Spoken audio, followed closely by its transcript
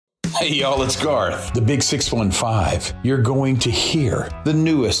Hey y'all, it's Garth, the Big 615. You're going to hear the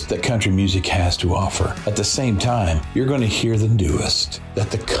newest that country music has to offer. At the same time, you're going to hear the newest that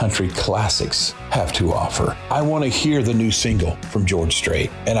the country classics have to offer. I want to hear the new single from George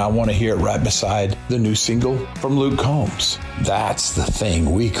Strait, and I want to hear it right beside the new single from Luke Combs. That's the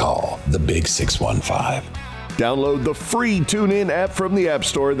thing we call the Big 615. Download the free TuneIn app from the App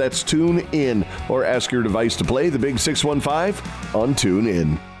Store. That's TuneIn. Or ask your device to play the Big 615 on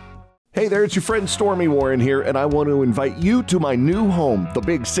TuneIn. Hey there, it's your friend Stormy Warren here, and I want to invite you to my new home, the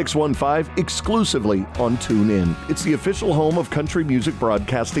Big 615, exclusively on TuneIn. It's the official home of country music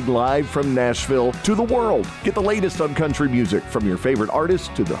broadcasting live from Nashville to the world. Get the latest on country music, from your favorite artists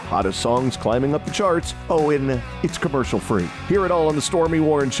to the hottest songs climbing up the charts. Oh, and it's commercial free. Hear it all on the Stormy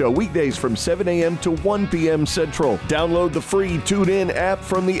Warren Show, weekdays from 7 a.m. to 1 p.m. Central. Download the free TuneIn app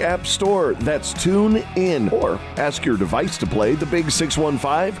from the App Store. That's TuneIn. Or ask your device to play the Big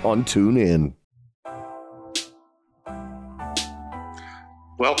 615 on TuneIn.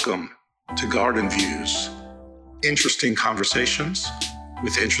 Welcome to Garden Views. Interesting conversations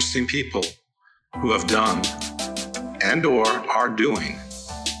with interesting people who have done and or are doing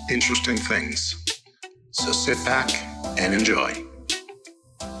interesting things. So sit back and enjoy.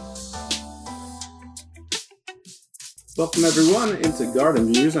 Welcome everyone into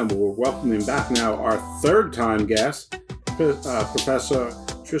Garden Views, and we're welcoming back now our third-time guest, Professor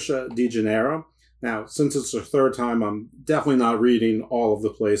Patricia DeGennaro. Now, since it's her third time, I'm definitely not reading all of the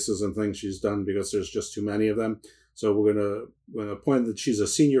places and things she's done because there's just too many of them. So we're going to point that she's a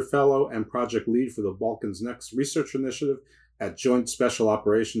senior fellow and project lead for the Balkans Next Research Initiative at Joint Special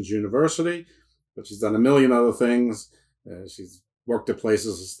Operations University. But she's done a million other things. She's worked at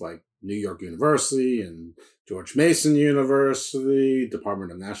places like New York University and George Mason University,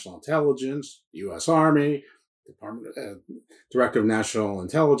 Department of National Intelligence, U.S. Army, Director of National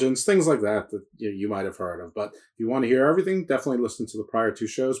Intelligence, things like that you might have heard of. But if you want to hear everything, definitely listen to the prior two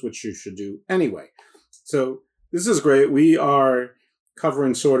shows, which you should do anyway. So this is great. We are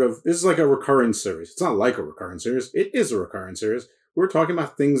covering this is like a recurring series. It's not like a recurring series. It is a recurring series. We're talking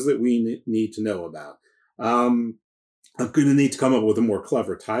about things that we need to know about. I'm going to need to come up with a more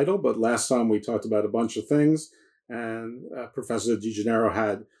clever title, but last time we talked about a bunch of things, and Professor DeGennaro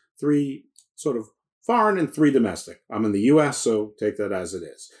had 3 sort of foreign and 3 domestic. I'm in the U.S., so take that as it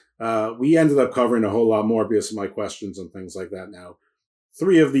is. We ended up covering a whole lot more because of my questions and things like that. Now,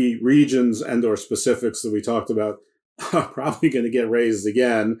 3 of the regions and or specifics that we talked about are probably going to get raised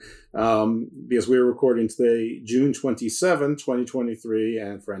again because we're recording today, June 27, 2023.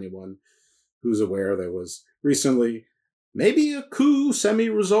 And for anyone who's aware, there was recently maybe a coup,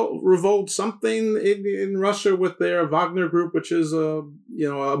 semi-revolt, something in Russia with their Wagner group, which is a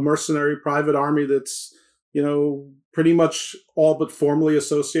mercenary private army that's, pretty much all but formally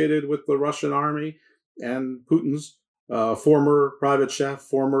associated with the Russian army and Putin's former private chef,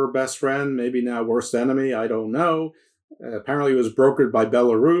 former best friend, maybe now worst enemy. I don't know. Apparently it was brokered by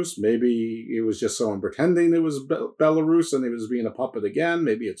Belarus. Maybe it was just someone pretending it was Belarus and it was being a puppet again.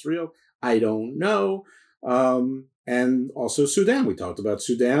 Maybe it's real. I don't know. And also Sudan. We talked about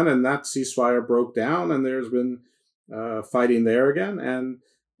Sudan, and that ceasefire broke down, and there's been fighting there again. And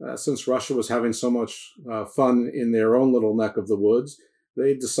since Russia was having so much fun in their own little neck of the woods,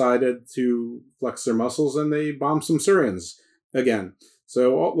 they decided to flex their muscles, and they bombed some Syrians again.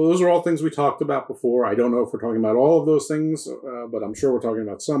 So those are all things we talked about before. I don't know if we're talking about all of those things, but I'm sure we're talking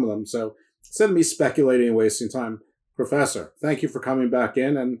about some of them. So instead of me speculating and wasting time, Professor, thank you for coming back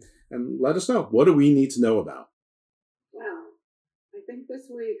in and let us know, what do we need to know about? Well, I think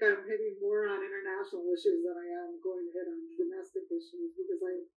this week I'm hitting more on international issues than I am going to hit on domestic issues, because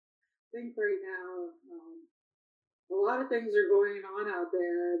I think right now a lot of things are going on out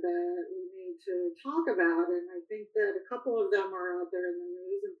there that we need to talk about, and I think that a couple of them are out there in the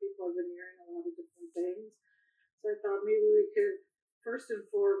news and people have been hearing a lot of different things. So I thought maybe we could first and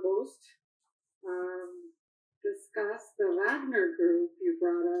foremost discuss the Wagner group. You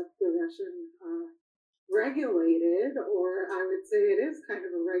brought up the Russian regulated, or I would say it is kind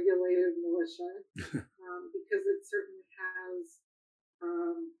of a regulated militia, because it certainly has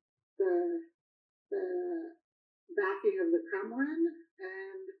the backing of the Kremlin.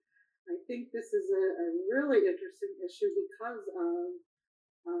 And I think this is a really interesting issue because of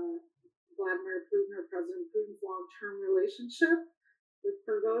Vladimir Putin, or President Putin's long-term relationship with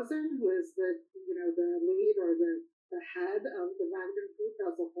Prigozhin, who is the lead or the head of the Wagner group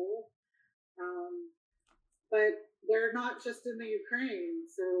as a whole. But they're not just in the Ukraine,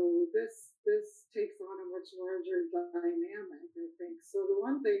 so this takes on a much larger dynamic, I think. So the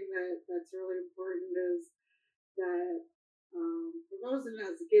one thing that's really important is that Rogozin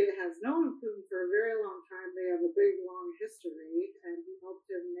has known Putin for a very long time. They have a big, long history, and he helped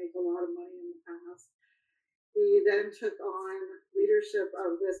him make a lot of money in the past. He then took on leadership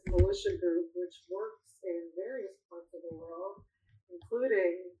of this militia group, which works in various parts of the world,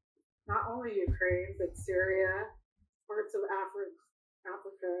 including not only Ukraine, but Syria, parts of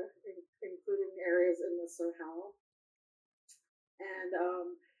Africa, including areas in the Sahel.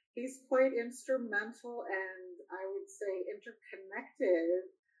 And he's quite instrumental and I would say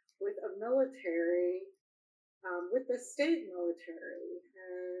interconnected with a military, with the state military.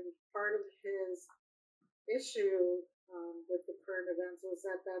 And part of his issue with the current events was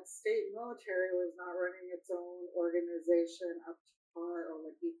that state military was not running its own organization up to par, or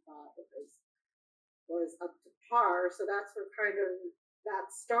what he thought was up to par. So that's where kind of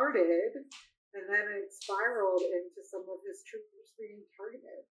that started. And then it spiraled into some of his troops being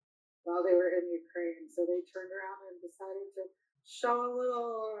targeted while they were in Ukraine. So they turned around and decided to show a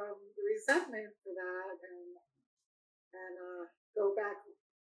little resentment for that and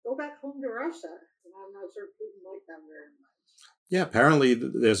go back home to Russia. And I'm not sure Putin liked that very much. Yeah, apparently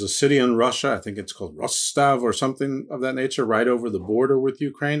there's a city in Russia, I think it's called Rostov or something of that nature, right over the border with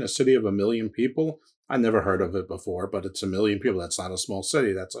Ukraine, a city of 1 million people. I never heard of it before, but it's 1 million people. That's not a small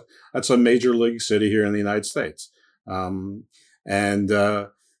city. That's a major league city here in the United States.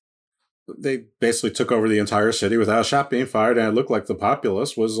 They basically took over the entire city without a shot being fired, and it looked like the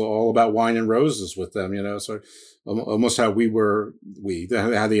populace was all about wine and roses with them, So almost how how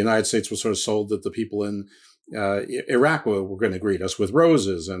the United States was sort of sold that the people in Iraq were going to greet us with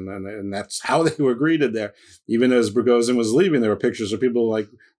roses, and that's how they were greeted there. Even as Prigozhin was leaving, there were pictures of people like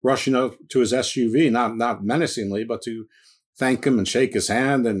rushing up to his SUV, not menacingly, but to thank him and shake his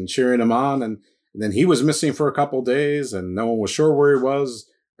hand and cheering him on. And then he was missing for a couple of days, and no one was sure where he was.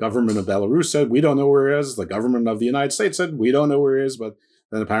 Government of Belarus said, we don't know where he is. The government of the United States said, we don't know where he is. But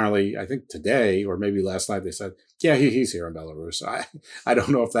then apparently, I think today, or maybe last night, they said, yeah, he's here in Belarus. I don't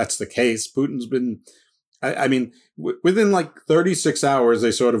know if that's the case. Putin's been, within like 36 hours,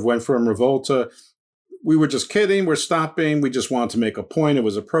 they sort of went from revolt to, we were just kidding, we're stopping, we just wanted to make a point, it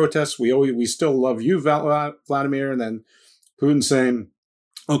was a protest, we still love you, Vladimir. And then Putin saying,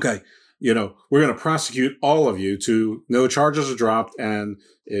 okay, we're going to prosecute all of you to no charges are dropped. And,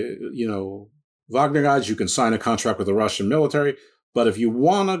 Wagner guys, you can sign a contract with the Russian military. But if you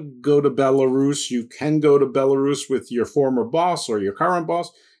want to go to Belarus, you can go to Belarus with your former boss or your current boss.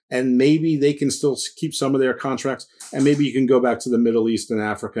 And maybe they can still keep some of their contracts. And maybe you can go back to the Middle East and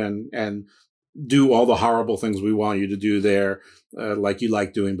Africa and do all the horrible things we want you to do there, like you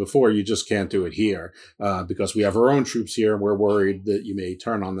liked doing before. You just can't do it here because we have our own troops here, and we're worried that you may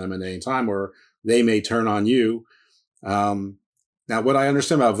turn on them at any time, or they may turn on you. Now, what I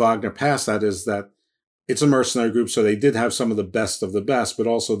understand about Wagner past that is that it's a mercenary group, so they did have some of the best, but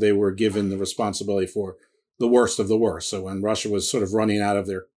also they were given the responsibility for the worst of the worst. So when Russia was sort of running out of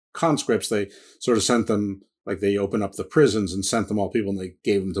their conscripts, they sort of sent them, like they opened up the prisons and sent them all people, and they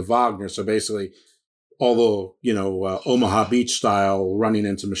gave them to Wagner. So basically, although, Omaha Beach style running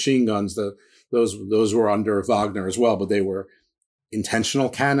into machine guns, those were under Wagner as well, but they were intentional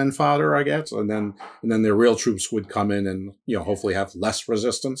cannon fodder, I guess. And then their real troops would come in and, hopefully have less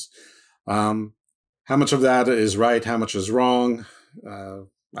resistance. How much of that is right? How much is wrong?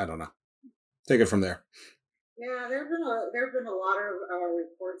 I don't know. Take it from there. Yeah, there have been a lot of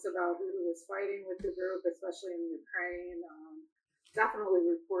reports about who was fighting with the group, especially in Ukraine. Definitely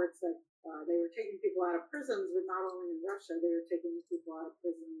reports that they were taking people out of prisons, but not only in Russia, they were taking people out of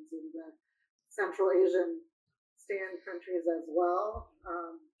prisons in the Central Asian stand countries as well,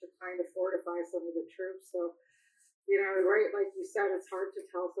 to kind of fortify some of the troops. So, right, like you said, it's hard to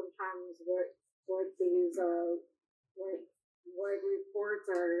tell sometimes what these what reports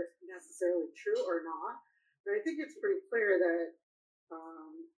are necessarily true or not. But I think it's pretty clear that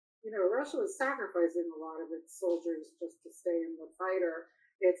Russia was sacrificing a lot of its soldiers just to stay in the fight, or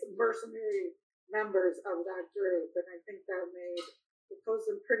its mercenary members of that group, and I think that made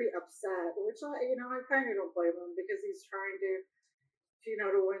Prigozhin pretty upset, which I kind of don't blame him, because he's trying to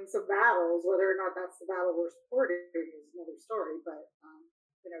win some battles. Whether or not that's the battle we're supporting is another story, but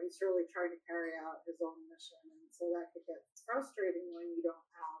he's really trying to carry out his own mission, and so that could get frustrating when you don't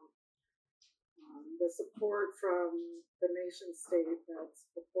have the support from the nation state that's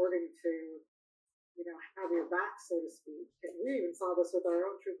purporting to have your back, so to speak. And we even saw this with our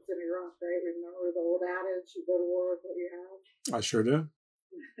own troops in Iraq, right? Remember the old adage, you go to war with what you have? I sure do.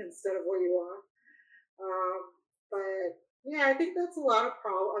 Instead of what you want. But yeah, I think that's a lot of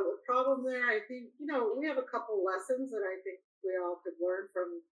problem there. I think, we have a couple lessons that I think we all could learn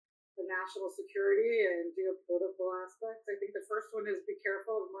from the national security and geopolitical aspects. I think the first one is be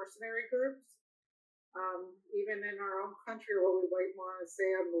careful of mercenary groups. Even in our own country, what we might want to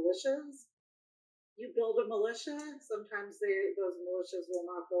say on militias, you build a militia, sometimes those militias will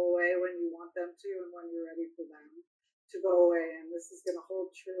not go away when you want them to and when you're ready for them to go away. And this is going to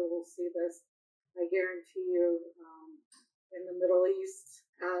hold true. We'll see this, I guarantee you, in the Middle East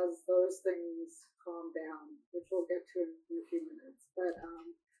as those things calm down, which we'll get to in a few minutes. But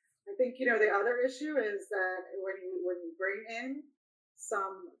I think, the other issue is that when you bring in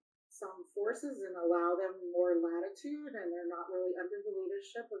some forces and allow them more latitude and they're not really under the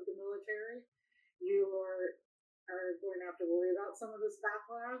leadership of the military, you are going to have to worry about some of this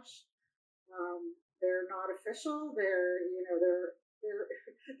backlash. They're not official. They're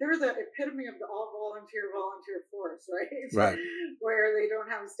the epitome of the all volunteer force, right? Right. Where they don't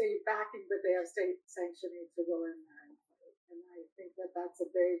have state backing, but they have state sanctioning to go in there and fight. And I think that that's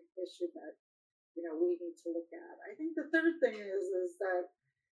a big issue that we need to look at. I think the third thing is that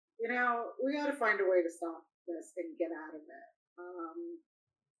we got to find a way to stop this and get out of it.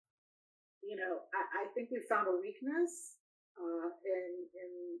 I think we found a weakness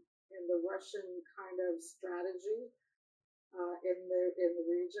in the Russian kind of strategy in the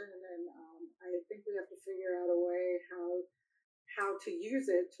region, and I think we have to figure out a way how to use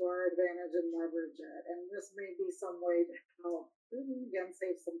it to our advantage and leverage it. And this may be some way to help Putin again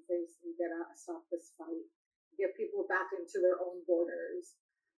save some face and stop this fight, get people back into their own borders.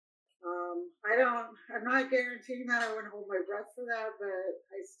 I'm not guaranteeing that. I wouldn't hold my breath for that, but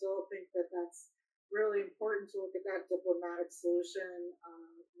I still think that that's really important to look at that diplomatic solution,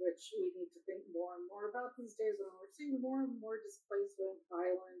 which we need to think more and more about these days when we're seeing more and more displacement,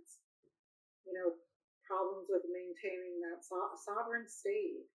 violence, problems with maintaining that sovereign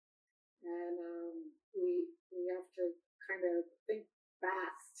state. And we have to kind of think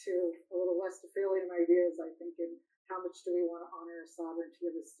back to a little Westphalian ideas, I think, in how much do we want to honor sovereignty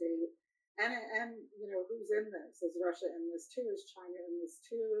of the state? And who's in this? Is Russia in this too? Is China in this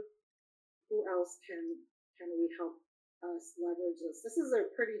too? Who else can we help us leverage this? This is a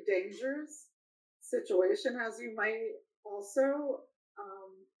pretty dangerous situation, as you might also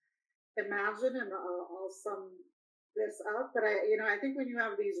imagine, and I'll sum this up. But I think when you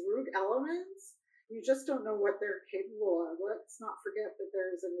have these root elements, you just don't know what they're capable of. Let's not forget that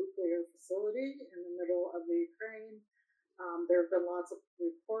there's a nuclear facility in the middle of the Ukraine. There have been lots of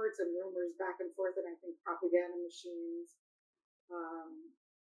reports and rumors back and forth, and I think propaganda machines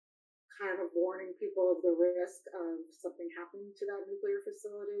kind of warning people of the risk of something happening to that nuclear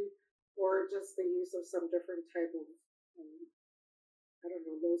facility, or just the use of some different type of,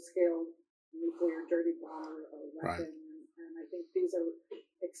 low-scale nuclear dirty bomb or weapon. Right. And I think these are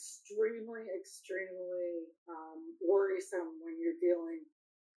extremely, extremely worrisome when you're dealing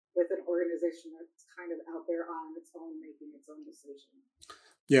with an organization that's kind of out there on its own, making its own decision.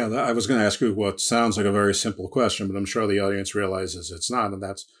 Yeah, I was going to ask you what sounds like a very simple question, but I'm sure the audience realizes it's not, and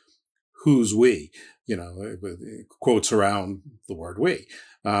that's who's we? Quotes around the word we.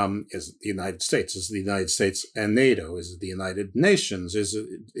 Is it the United States? Is it the United States and NATO? Is it the United Nations? Is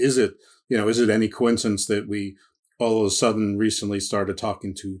it any coincidence that we all of a sudden recently started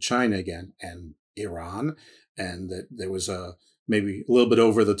talking to China again and Iran, and that there was maybe a little bit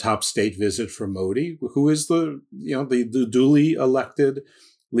over the top state visit for Modi, who is the duly elected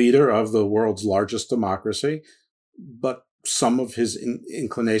leader of the world's largest democracy, but some of his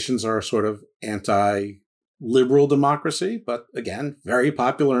inclinations are sort of anti-liberal democracy, but again, very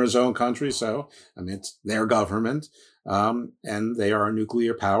popular in his own country. So, it's their government, and they are a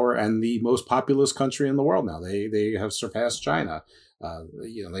nuclear power and the most populous country in the world now. They have surpassed China.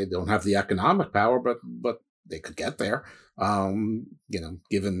 They don't have the economic power, but they could get there,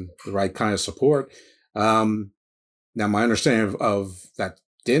 given the right kind of support. Now, my understanding of that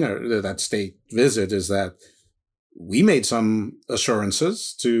that state visit is that we made some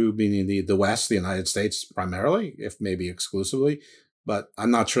assurances to, meaning the West, the United States primarily, if maybe exclusively, but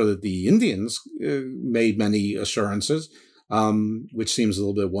I'm not sure that the Indians made many assurances, which seems a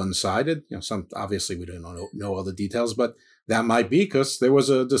little bit one-sided. Obviously we don't know all the details, but that might be because there was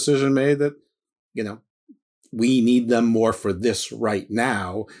a decision made that, we need them more for this right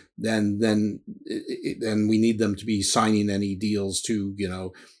now than we need them to be signing any deals to,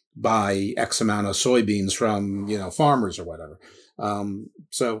 buy X amount of soybeans from, farmers or whatever.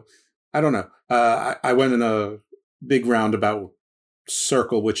 So I don't know. I went in a big roundabout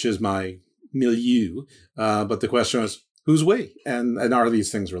circle, which is my milieu. But the question was, who's we? And are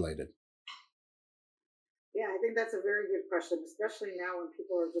these things related? Yeah, I think that's a very good question, especially now when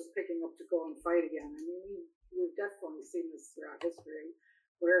people are just picking up to go and fight again. We've definitely seen this throughout history.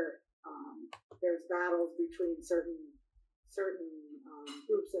 where there's battles between certain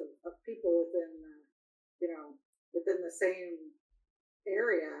groups of people within within the same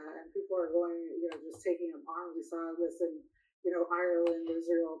area, and people are going just taking up arms. We saw this in Ireland,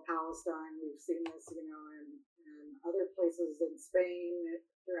 Israel, Palestine. We've seen this in other places in Spain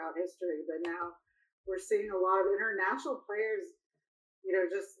throughout history, but now we're seeing a lot of international players,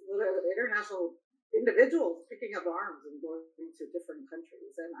 just international individuals picking up arms and going to different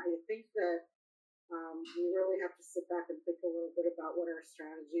countries. And I think that we really have to sit back and think a little bit about what our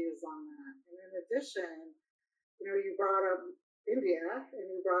strategy is on that. And in addition, you brought up India and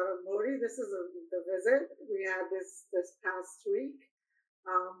you brought up Modi. This is the visit we had this past week.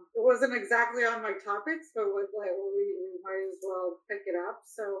 It wasn't exactly on my topics, but we might as well pick it up.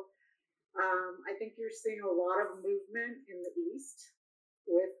 So I think you're seeing a lot of movement in the East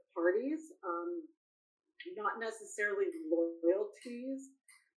with parties, not necessarily loyalties,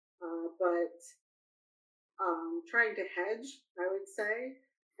 but trying to hedge, I would say,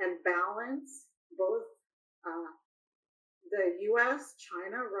 and balance both the U.S.,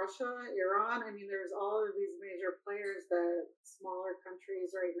 China, Russia, Iran. I mean, there's all of these major players that smaller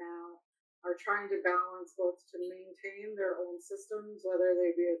countries right now are trying to balance both to maintain their own systems, whether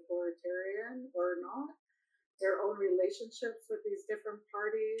they be authoritarian or not, their own relationships with these different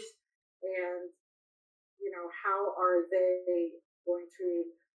parties, and how are they going to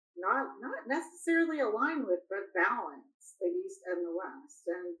not necessarily align with, but balance the East and the West.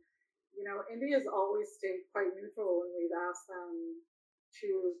 And India's always stayed quite neutral when we've asked them to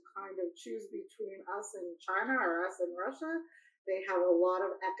kind of choose between us and China or us and Russia. They have a lot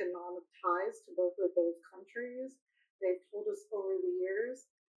of economic ties to both of those countries. They've told us over the years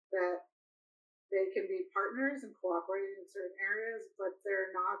that they can be partners and cooperate in certain areas, but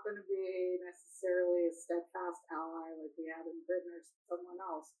they're not going to be necessarily a steadfast ally like we have in Britain or someone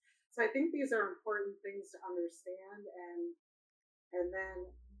else. So I think these are important things to understand. And then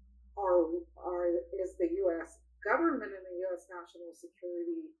is the U.S. government and the U.S. national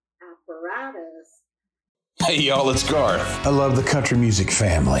security apparatus. Hey y'all, it's Garth. I love the country music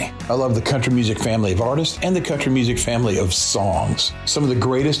family. I love the country music family of artists and the country music family of songs. Some of the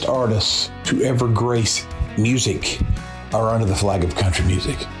greatest artists to ever grace music are under the flag of country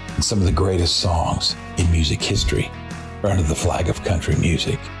music. And some of the greatest songs in music history are under the flag of country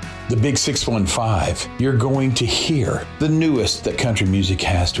music. The Big 615, you're going to hear the newest that country music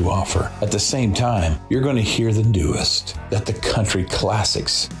has to offer. At the same time, you're going to hear the newest that the country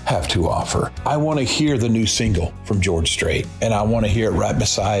classics have to offer. I want to hear the new single from George Strait, and I want to hear it right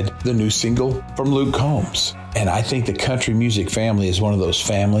beside the new single from Luke Combs. And I think the country music family is one of those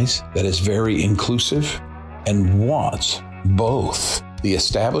families that is very inclusive and wants both the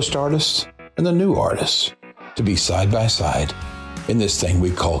established artists and the new artists to be side by side in this thing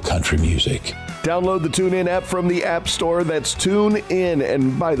we call country music. Download the TuneIn app from the App Store. That's TuneIn.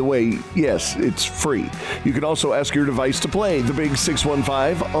 And by the way, yes, it's free. You can also ask your device to play the Big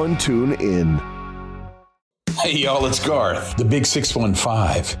 615 on TuneIn. Hey y'all, it's Garth. The Big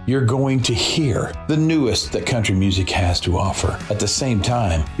 615, you're going to hear the newest that country music has to offer. At the same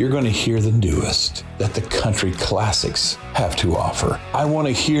time, you're going to hear the newest that the country classics have to offer. I want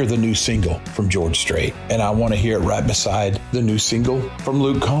to hear the new single from George Strait, and I want to hear it right beside the new single from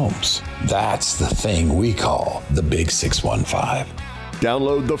Luke Combs. That's the thing we call the Big 615.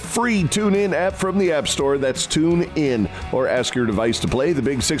 Download the free TuneIn app from the App Store. That's TuneIn. Or ask your device to play the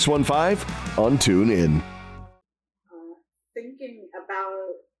Big 615 on TuneIn. Thinking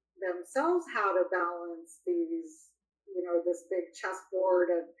about themselves how to balance these, this big chessboard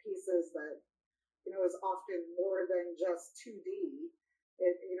of pieces that, is often more than just 2D.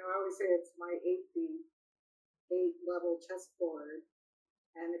 I always say it's my 8-level chessboard.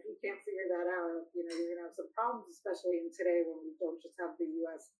 And if you can't figure that out, you're going to have some problems, especially in today when we don't just have the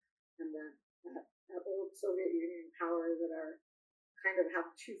U.S. and that old Soviet Union power that are kind of have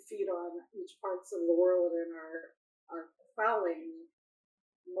 2 feet on each parts of the world and are quelling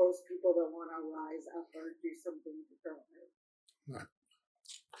most people that want to rise up or do something differently. Right.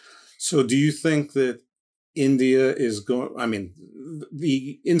 So do you think that India is going,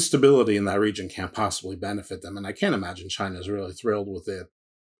 the instability in that region can't possibly benefit them, and I can't imagine China is really thrilled with it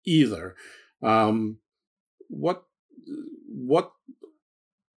either. What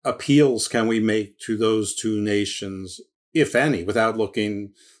appeals can we make to those two nations, if any, without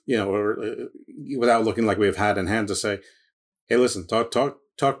looking, without looking like we've had in hand to say, hey, listen, talk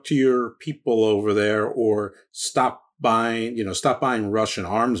to your people over there, or stop buying Russian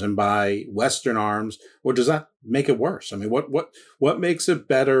arms and buy Western arms? Or does that make it worse? I mean, what makes it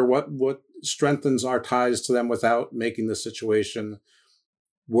better? What strengthens our ties to them without making the situation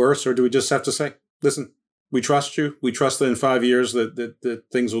worse, or do we just have to say, listen, we trust you. We trust that in 5 years that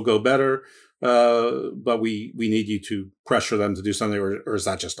things will go better, but we need you to pressure them to do something, or is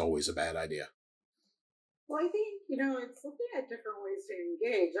that just always a bad idea? Well, I think, it's looking at different ways to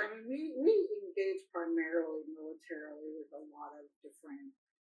engage. I mean, we engage primarily militarily with a lot of different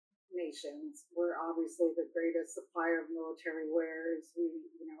nations. We're obviously the greatest supplier of military wares. We,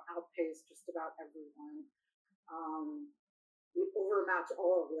 outpace just about everyone. We overmatch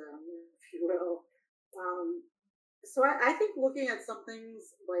all of them, if you will. So I think looking at some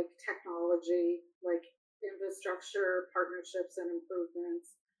things like technology, like infrastructure, partnerships, and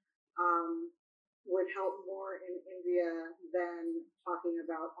improvements would help more in India than talking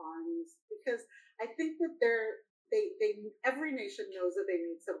about arms, because I think that every nation knows that they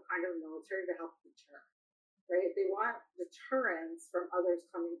need some kind of military to help deter, right? They want deterrence from others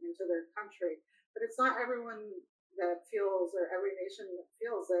coming into their country, but it's not everyone that feels, or every nation that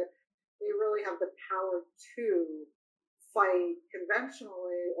feels that they really have the power to fight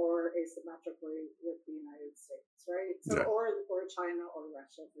conventionally or asymmetrically with the United States, right? So, Yeah. or China or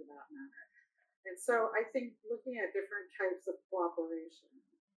Russia for that matter. And so I think looking at different types of cooperation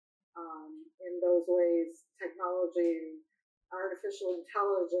in those ways, technology, artificial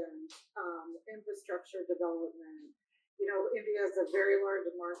intelligence, infrastructure development. India is a very large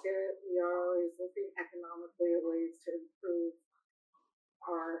market. We are always looking economically at ways to improve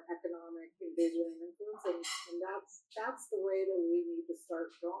our economic engagement and influence, and that's the way that we need to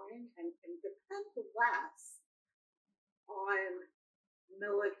start going, and depend less on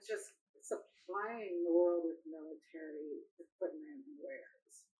just supplying the world with military equipment and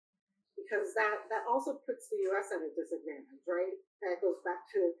wares, because that also puts the U.S. at a disadvantage, right? That goes back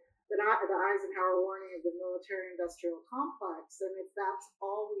to the Eisenhower warning of the military-industrial complex, and if that's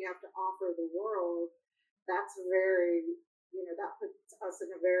all we have to offer the world, that's very, that puts us as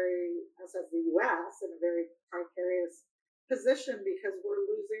the U.S. in a very precarious position, because we're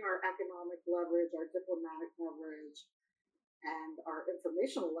losing our economic leverage, our diplomatic leverage, and our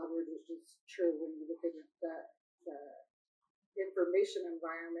informational leverage, which is true when you look at the information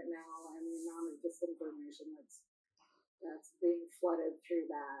environment now, and the amount of disinformation that's being flooded through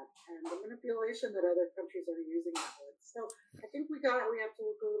that, and the manipulation that other countries are using that with. So I think we have to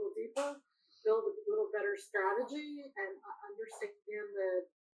look a little deeper, build a little better strategy, and understand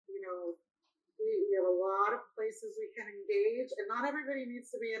that, we have a lot of places we can engage, and not everybody needs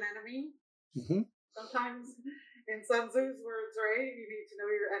to be an enemy. Mm-hmm. Sometimes, in Sun Tzu's words, right, you need to know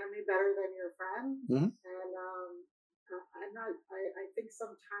your enemy better than your friend. Mm-hmm. And I think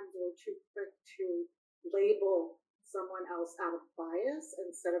sometimes we're too quick to label someone else out of bias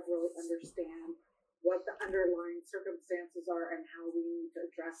instead of really understand what the underlying circumstances are and how we need to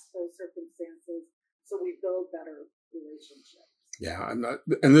address those circumstances so we build better relationships. Yeah,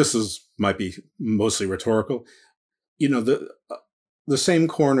 and this might be mostly rhetorical. The same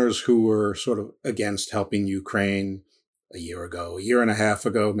corners who were sort of against helping Ukraine a year ago, a year and a half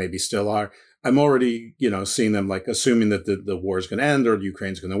ago, maybe still are. I'm already, seeing them like assuming that the war is going to end or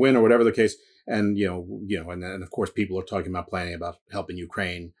Ukraine's going to win or whatever the case. And, and of course people are talking about planning about helping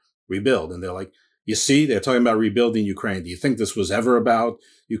Ukraine rebuild. And they're like, you see, they're talking about rebuilding Ukraine. Do you think this was ever about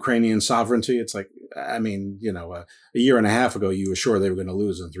Ukrainian sovereignty? It's like, I mean, a year and a half ago, you were sure they were going to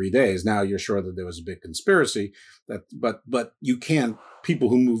lose in 3 days. Now you're sure that there was a big conspiracy. But you can't. People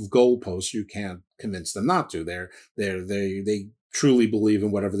who move goalposts, you can't convince them not to. They truly believe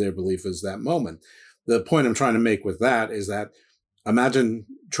in whatever their belief is that moment. The point I'm trying to make with that is that imagine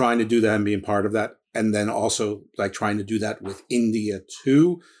trying to do that and being part of that, and then also like trying to do that with India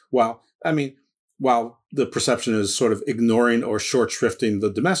too. While the perception is sort of ignoring or short shrifting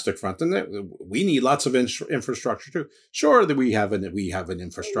the domestic front, and we need lots of infrastructure too. Sure, that we have an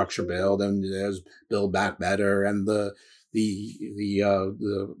infrastructure bill, and there's Build Back Better, and the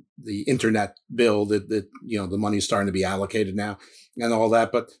internet bill that the money's starting to be allocated now, and all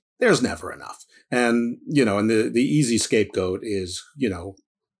that. But there's never enough, and and the easy scapegoat is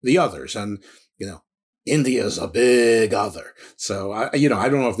the others, and India's a big other. So I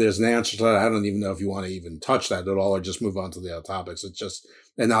don't know if there's an answer to that. I don't even know if you want to even touch that at all or just move on to the other topics. It's just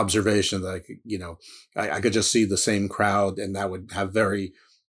an observation that, I could just see the same crowd, and that would have very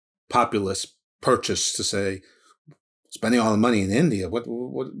populist purchase to say, spending all the money in India, what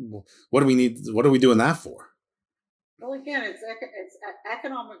do we need? What are we doing that for? Well, again, it's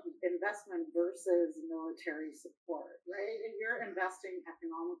economic investment versus military support, right? And you're investing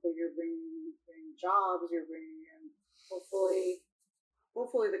economically, you're bringing jobs, you're bringing in, hopefully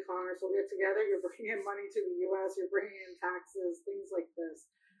the Congress will get together, you're bringing in money to the U.S., you're bringing in taxes, things like this.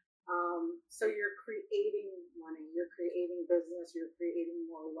 So you're creating money, you're creating business, you're creating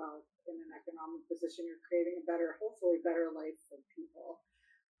more wealth in an economic position, you're creating a better, hopefully better life for people.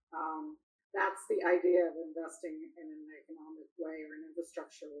 That's the idea of investing in an economic way or an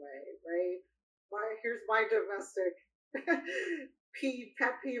infrastructure way, right? Here's my domestic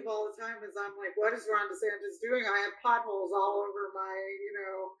pet peeve all the time is I'm like, what is Ron DeSantis doing? I have potholes all over my,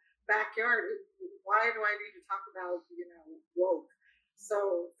 backyard. Why do I need to talk about, woke?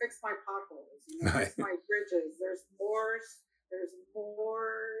 So fix my potholes, fix my bridges. There's more,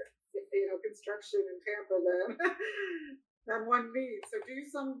 construction in Tampa than one needs. So do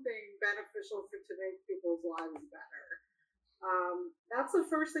something beneficial to make people's lives better. That's the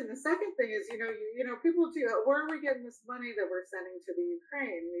first thing. The second thing is, people do. Where are we getting this money that we're sending to the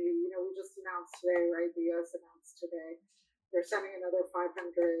Ukraine? We just announced today, right? The U.S. announced today they're sending another $500,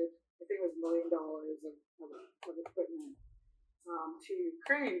 I think it was $1 million of equipment to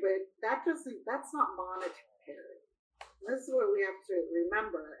Ukraine, but that's not monetary. This is what we have to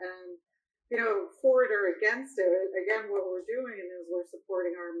remember. And for it or against it, again, what we're doing is we're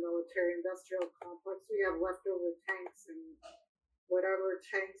supporting our military-industrial complex. We have leftover tanks and whatever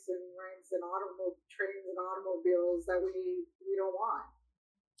tanks and ranks and trains and automobiles that we don't want.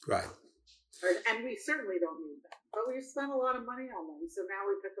 Right. And we certainly don't need them. But we've spent a lot of money on them. So now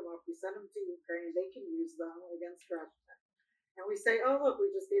we pick them up, we send them to Ukraine, they can use them against Russia. And we say, oh, look, we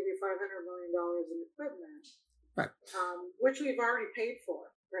just gave you $500 million in equipment, right? Which we've already paid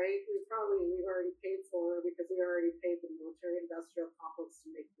for. Right? We've already paid for because we already paid the military-industrial complex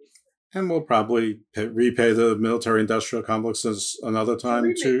to make these things. And we'll probably repay the military-industrial complexes another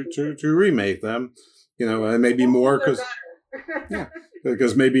time to remake them, and maybe more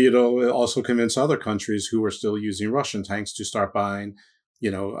because maybe it'll also convince other countries who are still using Russian tanks to start buying,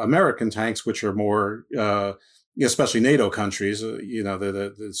 American tanks, which are more, especially NATO countries, so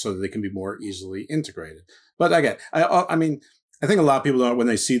that they can be more easily integrated. But again, I think a lot of people don't, when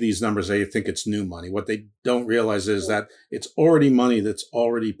they see these numbers, they think it's new money. What they don't realize is that it's already money that's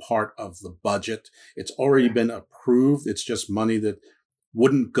already part of the budget. It's already been approved. It's just money that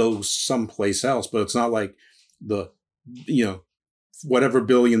wouldn't go someplace else. But it's not like the, whatever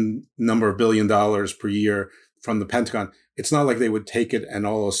number of $1 billion per year from the Pentagon. It's not like they would take it and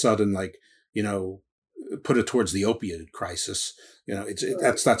all of a sudden, put it towards the opioid crisis.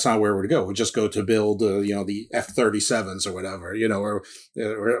 That's not where we're to go. We just go to build, the F-37s or whatever,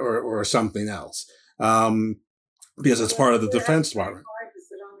 or something else, because it's part of the Defense Department.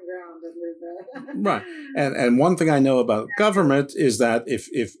 Right. And one thing I know about government is that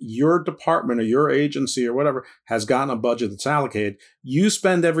if your department or your agency or whatever has gotten a budget that's allocated, you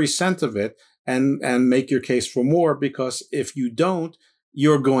spend every cent of it and make your case for more, because if you don't,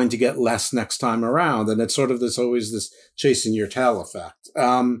 you're going to get less next time around. And it's sort of always this chasing your tail effect.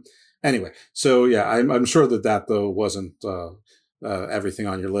 Anyway, so yeah, I'm sure that though wasn't everything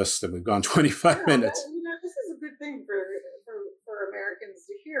on your list, and we've gone 25 minutes. This is a good thing for Americans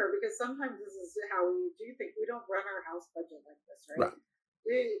to hear, because sometimes this is how we do think. We don't run our house budget like this, right?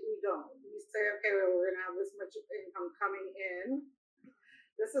 We don't. We say, okay, well, we're going to have this much income coming in.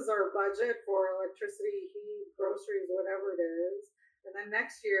 This is our budget for electricity, heat, groceries, whatever it is. And then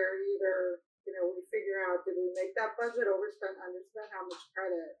next year, either, we figure out, did we make that budget, overspent, underspent, how much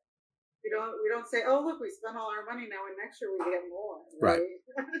credit? We don't say, oh, look, we spent all our money now, and next year we get more, right?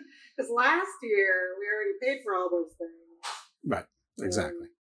 Because last year, we already paid for all those things. Right,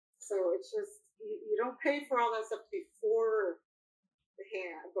 exactly. So it's just, you don't pay for all that stuff beforehand.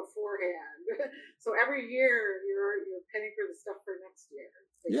 So every year, you're paying for the stuff for next year.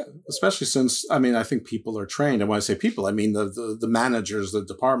 Yeah, especially since, I think people are trained. And when I say people, I mean the managers, the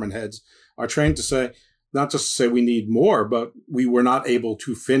department heads are trained to say, not just to say we need more, but we were not able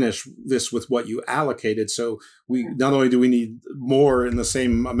to finish this with what you allocated. So we not only do we need more in the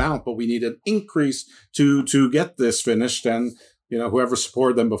same amount, but we need an increase to get this finished. And, whoever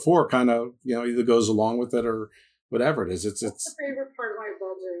supported them before kind of, either goes along with it or whatever it is. It's the favorite part of my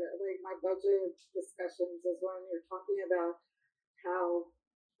budget. Like my budget discussions is when you're talking about how,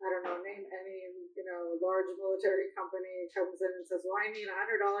 I don't know, name any, large military company comes in and says, well, I need $100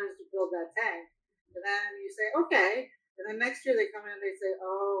 to build that tank. And then you say, okay. And then next year they come in and they say,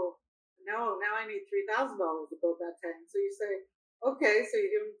 oh, no, now I need $3,000 to build that tank. So you say, okay, so you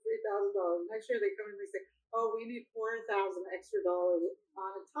give them $3,000. Next year they come in and they say, oh, we need $4,000 extra dollars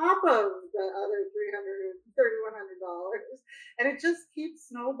on top of the other $3,100. And it just keeps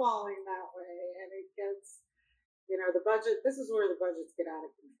snowballing that way. And it gets, the budget, this is where the budgets get out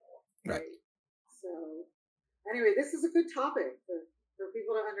of control. Right. So anyway, this is a good topic for for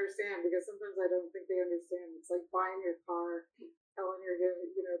people to understand, because sometimes I don't think they understand. It's like buying your car, telling the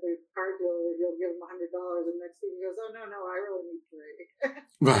car dealer you'll give him $100, and next week he goes, "Oh no, I really need 3."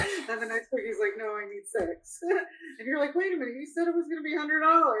 Right. And the next week he's like, "No, I need 6." And you're like, "Wait a minute, you said it was going to be $100," and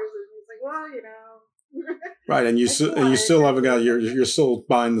he's like, "Well, Right, and you still haven't got you're still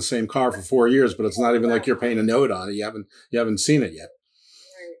buying the same car for 4 years, but it's not even like you're paying a note on it. You haven't seen it yet.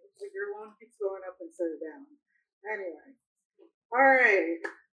 Right, it's like your loan keeps going up instead of down. Anyway, all right.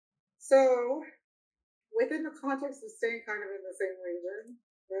 So, within the context of staying kind of in the same region,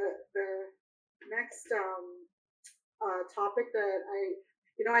 the next topic that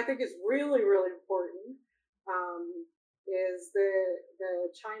I think is really, really important is the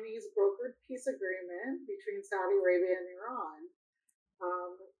Chinese brokered peace agreement between Saudi Arabia and Iran.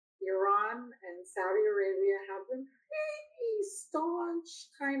 Iran and Saudi Arabia have been pretty staunch,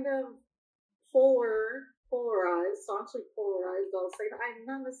 kind of staunchly polarized. I'll say I'm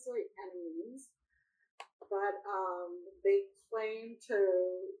not necessarily enemies, but they claim to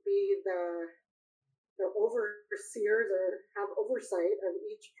be the overseers or have oversight of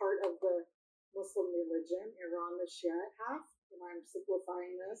each part of the Muslim religion. Iran, the Shiite half, and I'm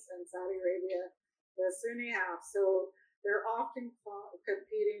simplifying this, and Saudi Arabia, the Sunni half. So they're often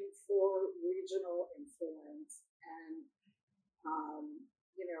competing for regional influence, and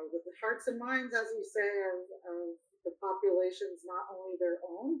with the hearts and minds, as we say, of the populations, not only their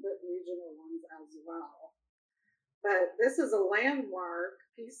own but regional ones as well. But this is a landmark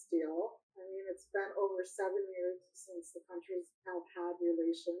peace deal. I mean, it's been over 7 years since the countries have had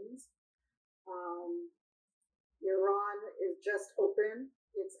relations. Iran is just opened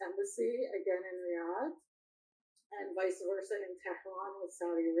its embassy again in Riyadh, and vice versa in Tehran with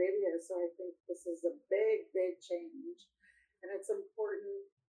Saudi Arabia. So I think this is a big, big change. And it's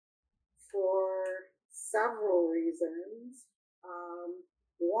important for several reasons.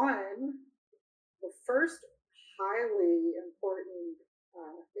 One, the first highly important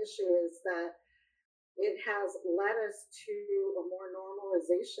issue is that it has led us to a more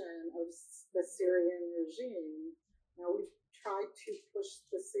normalization of the Syrian regime. Now, we've tried to push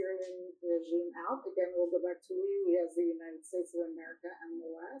the Syrian regime out. Again, we'll go back to we as the United States of America and the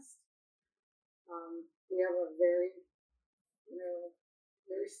West. We have a very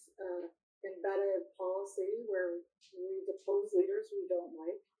embedded policy where we depose leaders we don't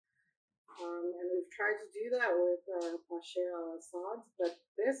like. And we've tried to do that with Bashar al-Assad, but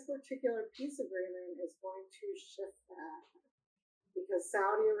this particular peace agreement is going to shift that, because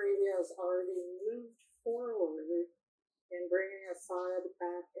Saudi Arabia has already moved forward in bringing Assad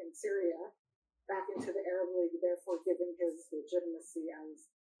back in Syria, back into the Arab League, therefore giving his legitimacy as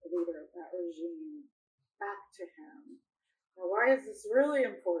the leader of that regime back to him. Now, why is this really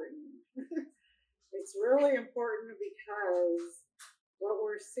important? It's really important because what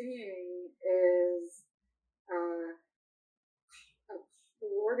we're seeing is a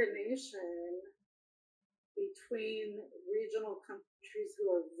coordination between regional countries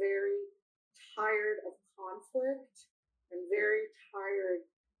who are very tired of conflict and very tired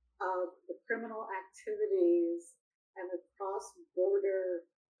of the criminal activities and the cross-border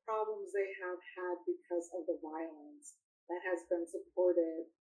problems they have had because of the violence that has been supported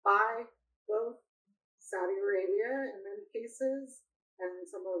by both Saudi Arabia in many cases and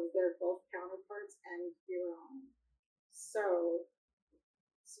some of their Gulf counterparts and Iran. So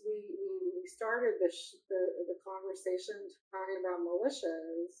we started the conversation talking about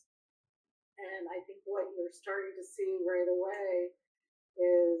militias, and I think what you're starting to see right away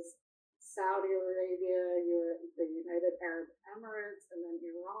is Saudi Arabia, the United Arab Emirates, and then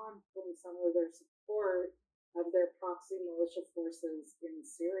Iran putting some of their support of their proxy militia forces in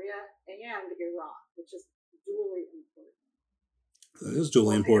Syria and Iraq, which is duly important. It is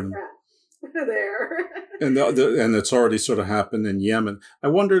duly important. There. And it's already sort of happened in Yemen. I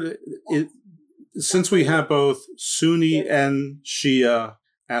wondered, since we have both Sunni and Shia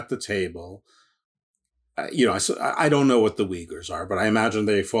at the table, I don't know what the Uyghurs are, but I imagine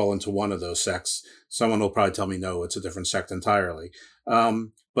they fall into one of those sects. Someone will probably tell me, no, it's a different sect entirely.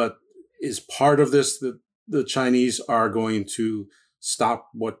 But is part of this that the Chinese are going to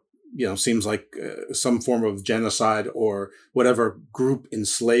stop what seems like some form of genocide or whatever group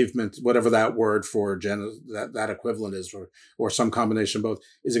enslavement, whatever that word for that equivalent is, or some combination of both?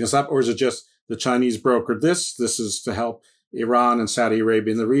 Is it going to stop, or is it just the Chinese brokered this? This is to help Iran and Saudi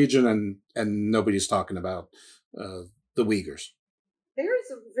Arabia in the region, and nobody's talking about the Uyghurs. There's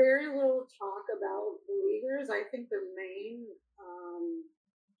very little talk about the Uyghurs. I think the main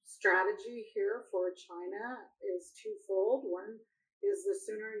strategy here for China is twofold. One is the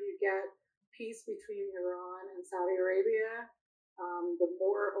sooner you get peace between Iran and Saudi Arabia, the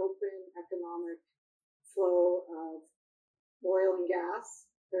more open economic flow of oil and gas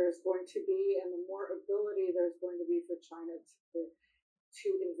there's going to be, and the more ability there's going to be for China to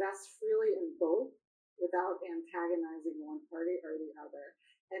invest freely in both without antagonizing one party or the other.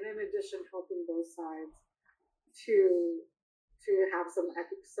 And in addition, helping both sides to have some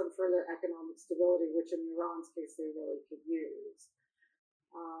further economic stability, which in Iran's case they really could use.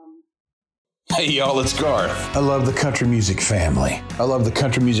 Hey y'all, it's Garth. I love the country music family. I love the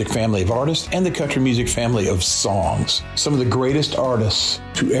country music family of artists and the country music family of songs. Some of the greatest artists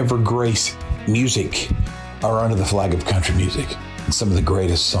to ever grace music are under the flag of country music. And some of the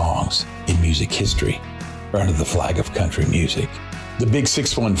greatest songs in music history are under the flag of country music. The Big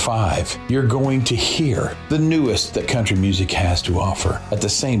 615, you're going to hear the newest that country music has to offer. At the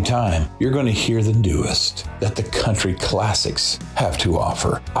same time, you're going to hear the newest that the country classics have to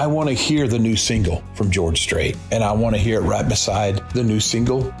offer. I want to hear the new single from George Strait, and I want to hear it right beside the new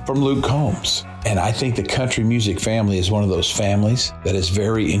single from Luke Combs. And I think the country music family is one of those families that is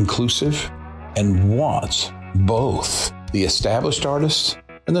very inclusive and wants both the established artists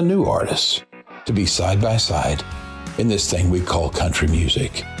and the new artists to be side by side in this thing we call country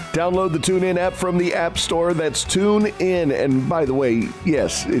music. Download the TuneIn app from the App Store. That's TuneIn. And by the way,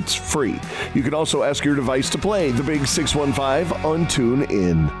 yes, it's free. You can also ask your device to play the Big 615 on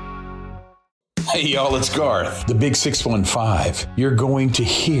TuneIn. Hey y'all, it's Garth. The Big 615, you're going to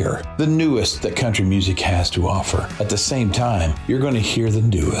hear the newest that country music has to offer. At the same time, you're going to hear the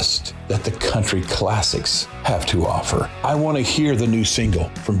newest that the country classics have to offer. I want to hear the new single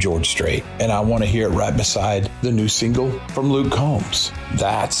from George Strait, and I want to hear it right beside the new single from Luke Combs.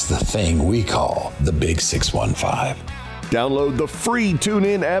 That's the thing we call the Big 615. Download the free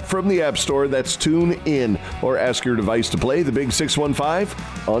TuneIn app from the App Store. That's TuneIn. Or ask your device to play the Big 615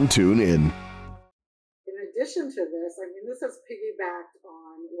 on TuneIn. In addition to this, I mean, this has piggybacked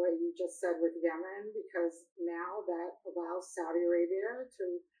on what you just said with Yemen, because now that allows Saudi Arabia to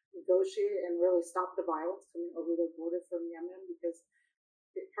negotiate and really stop the violence coming over the border from Yemen, because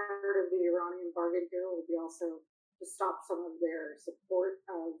part of the Iranian bargain here will be also to stop some of their support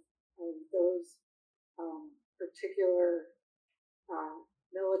of those particular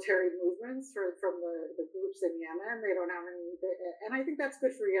military movements from the groups in Yemen. They don't have any, and I think that's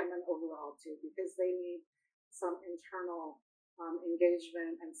good for Yemen overall too, because they need some internal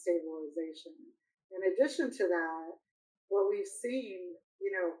engagement and stabilization. In addition to that, what we've seen,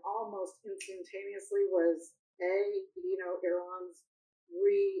 almost instantaneously was Iran's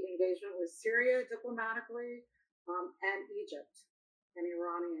re-engagement with Syria diplomatically, and Egypt, and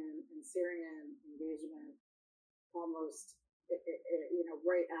Iranian and Syrian engagement almost,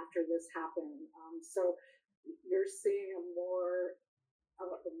 right after this happened. So you're seeing a more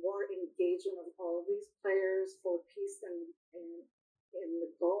engagement of all of these players for peace in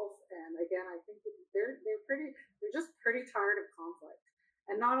the Gulf. And again, I think they're just pretty tired of conflict.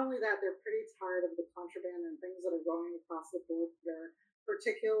 And not only that, they're pretty tired of the contraband and things that are going across the border,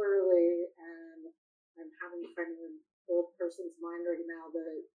 particularly, and I'm having kind of an old person's mind right now,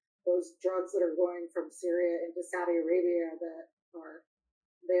 those drugs that are going from Syria into Saudi Arabia that are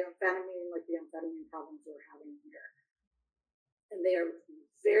the amphetamine, like the amphetamine problems we're having here. And they are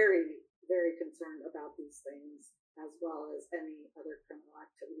very, very concerned about these things, as well as any other criminal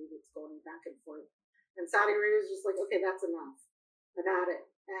activity that's going back and forth. And Saudi Arabia is just like, okay, that's enough. I've had it.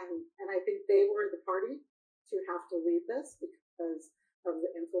 And I think they were the party to have to lead this because of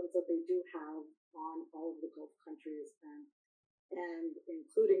the influence that they do have on all of the Gulf countries and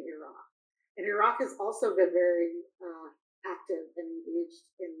including Iraq. And Iraq has also been very active and engaged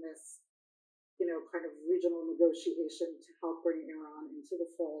in this kind of regional negotiation to help bring Iran into the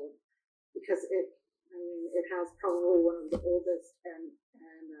fold, because it has probably one of the oldest and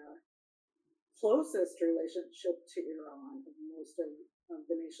closest relationship to Iran of most of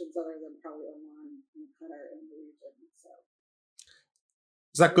the nations, other than probably Oman and Qatar in the region. So,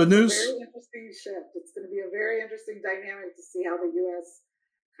 is that good news? It's a very interesting shift. It's going to be a very interesting dynamic to see how the U.S.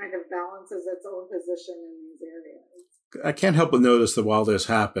 kind of balances its own position in these areas. I can't help but notice that while this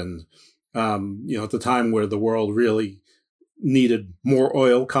happened, at the time where the world really needed more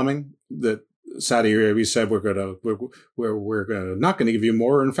oil coming, that Saudi Arabia said we're not going to give you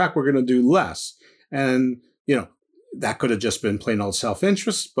more. In fact, we're going to do less. And that could have just been plain old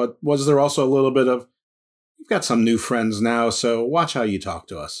self-interest. But was there also a little bit of, you've got some new friends now, so watch how you talk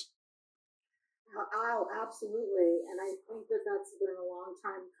to us? Oh, absolutely. And I think that's been a long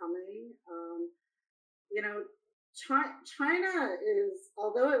time coming. China is,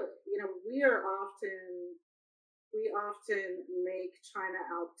 although we often make China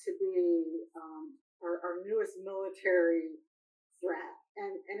out to be our newest military threat.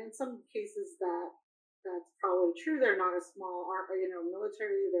 And in some cases that's probably true. They're not a small,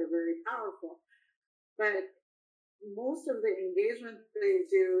 military. They're very powerful, but most of the engagement they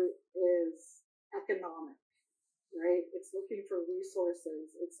do is economic, right? It's looking for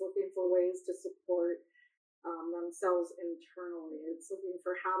resources. It's looking for ways to support themselves internally. It's looking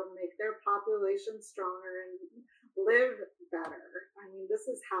for how to make their population stronger and live better. I mean, this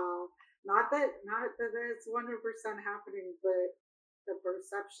is how, not that it's 100% happening, but the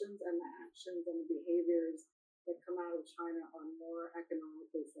perceptions and the actions and the behaviors that come out of China are more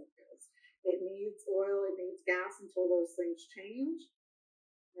economically focused. It needs oil, it needs gas until those things change,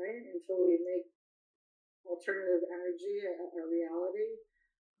 right? Until we make alternative energy a reality.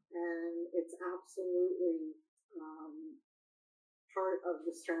 And it's absolutely part of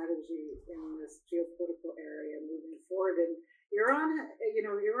the strategy in this geopolitical area moving forward. And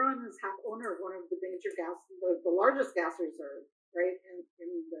Iran is half owner of one of the major the largest gas reserve, right,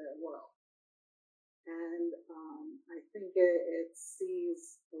 in the world. And I think it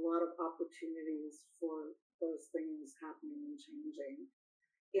sees a lot of opportunities for those things happening and changing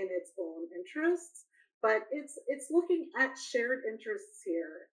in its own interests. But it's looking at shared interests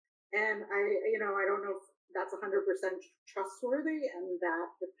here. And I don't know if that's 100% trustworthy, and that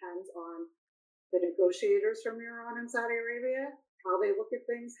depends on the negotiators from Iran and Saudi Arabia, how they look at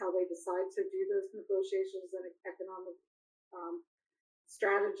things, how they decide to do those negotiations and economic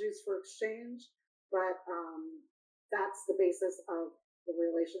strategies for exchange. But that's the basis of the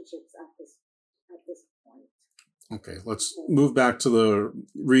relationships at this point. Okay, let's move back to the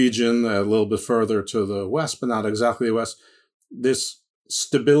region a little bit further to the west, but not exactly the west. This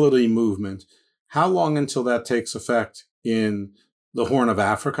stability movement, how long until that takes effect in the Horn of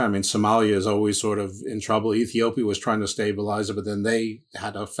Africa? I mean, Somalia is always sort of in trouble. Ethiopia was trying to stabilize it, but then they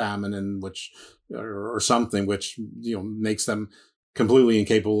had a famine or something which makes them completely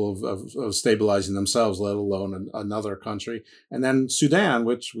incapable of stabilizing themselves, let alone another country. And then Sudan,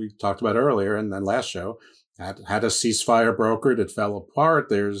 which we talked about earlier in the last show, had a ceasefire brokered. It fell apart.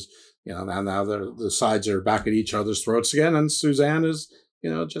 There's, now the sides are back at each other's throats again. And Sudan is,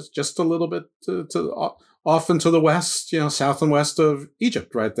 just a little bit off and to the west, south and west of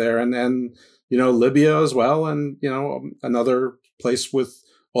Egypt right there. And then, Libya as well. And, another place with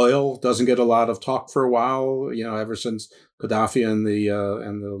oil doesn't get a lot of talk for a while, ever since Gaddafi and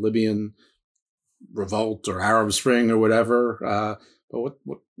the Libyan revolt or Arab Spring or whatever. But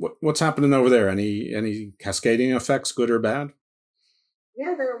what's happening over there? Any cascading effects, good or bad?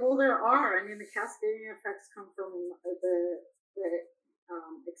 Yeah, there are. I mean, the cascading effects come from the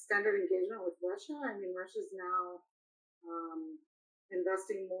extended engagement with Russia. I mean, Russia's now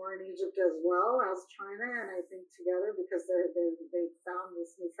investing more in Egypt as well as China, and I think together, because they found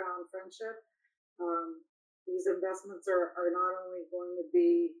this newfound friendship, these investments are not only going to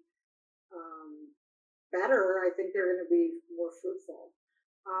be better, I think they're going to be more fruitful.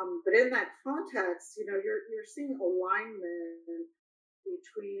 But in that context, you're seeing alignment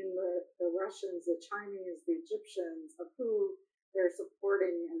between the Russians, the Chinese, the Egyptians, of who they're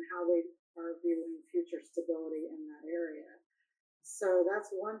supporting and how they are viewing future stability in that area. So that's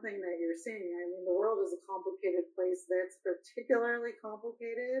one thing that you're seeing. I mean, the world is a complicated place. That's particularly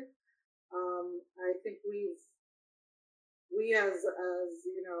complicated. I think we as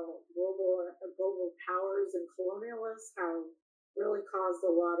global powers and colonialists have really caused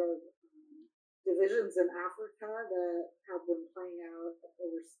a lot of divisions in Africa that have been playing out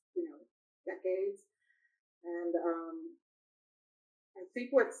over decades. And I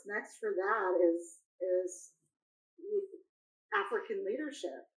think what's next for that is African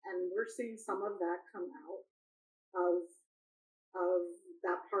leadership, and we're seeing some of that come out of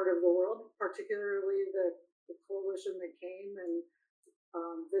that part of the world, particularly the coalition that came and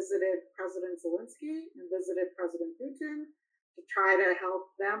visited President Zelensky and visited President Putin to try to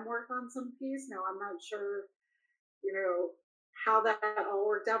help them work on some peace. Now, I'm not sure, how that all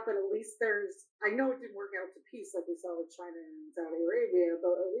worked out, but at least I know it didn't work out to peace like we saw with China and Saudi Arabia,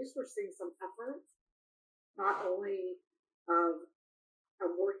 but at least we're seeing some effort, not only of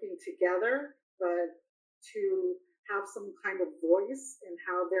working together, but to have some kind of voice in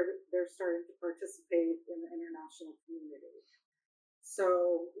how they're starting to participate in the international community.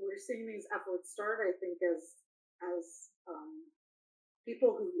 So we're seeing these efforts start, I think, as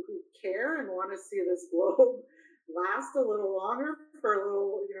people who care and want to see this globe last a little longer for a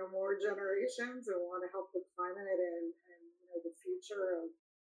little more generations, and want to help the climate and the future of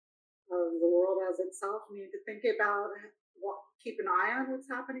the world as itself. We need to think about keep an eye on what's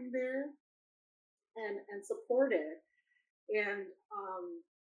happening there and support it. And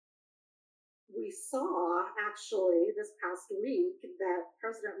we saw actually this past week that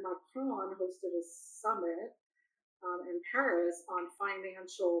President Macron hosted a summit in Paris on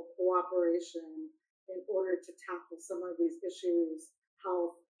financial cooperation in order to tackle some of these issues,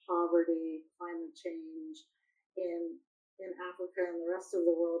 health, poverty, climate change in Africa and the rest of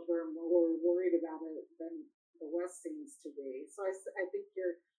the world who are more worried about it than the West seems to be. So I think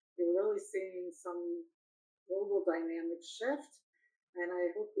you're really seeing some global dynamic shift, and I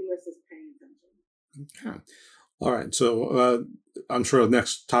hope the U.S. is paying attention. Okay. All right. So I'm sure the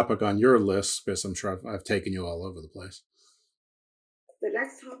next topic on your list, because I'm sure I've taken you all over the place. The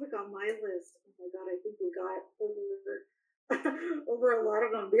next topic on my list, oh my God, I think we got over a lot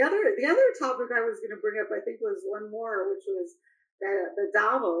of them. The other topic I was going to bring up, I think, was one more, which was the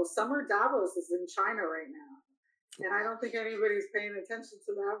Davos. Summer Davos is in China right now. And I don't think anybody's paying attention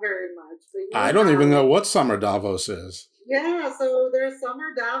to that very much. But I don't even know what Summer Davos is. Yeah, so there's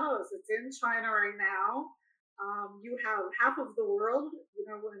Summer Davos. It's in China right now. You have half of the world, in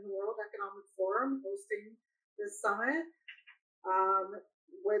the World Economic Forum hosting this summit,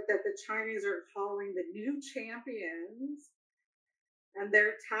 that the Chinese are calling the new champions. And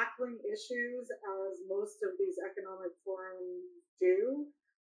they're tackling issues, as most of these economic forums do,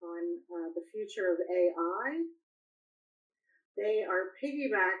 on the future of AI. They are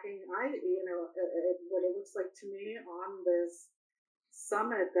piggybacking, what it looks like to me, on this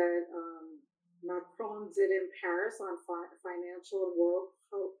summit that Macron did in Paris on financial and world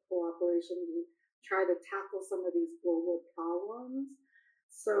cooperation to try to tackle some of these global problems.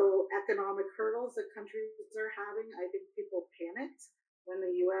 So economic hurdles that countries are having, I think people panicked when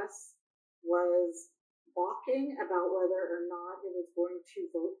the U.S. was balking about whether or not it was going to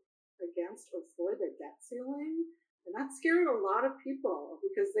vote against or for the debt ceiling. And that scared a lot of people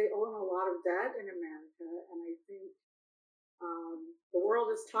because they own a lot of debt in America. And I think the world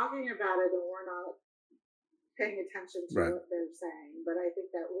is talking about it and we're not paying attention to what they're saying. But I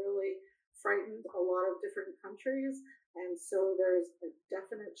think that really frightened a lot of different countries. And so there's a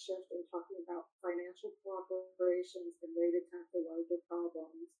definite shift in talking about financial cooperations and way to tackle larger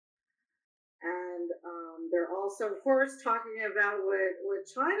problems. And they're also, of course, talking about what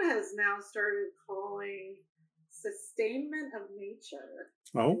China has now started calling sustainment of nature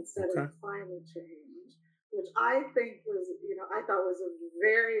instead of climate change, which I think was, I thought was a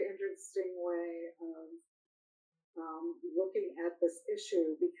very interesting way of looking at this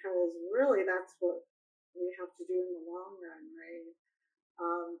issue, because really that's what we have to do in the long run, right?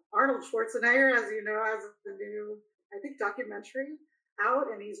 Arnold Schwarzenegger, as you know, has the new, I think, documentary out,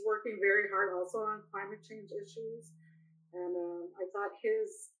 and he's working very hard also on climate change issues. And I thought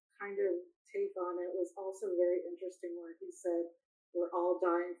his kind of take on it was also very interesting, where he said, we're all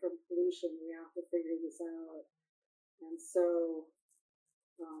dying from pollution. We have to figure this out. And so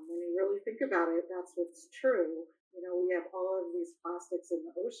when you really think about it, that's what's true. We have all of these plastics in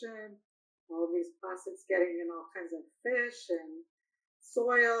the ocean, all of these plastics getting in all kinds of fish and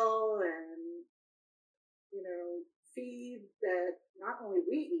soil and, feed that not only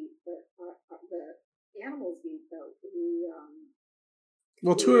we eat, but the animals eat that we...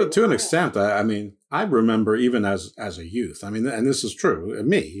 Well, to an extent, I remember even as a youth, and this is true,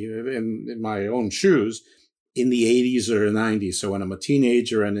 me, in my own shoes, in the 80s or 90s, so when I'm a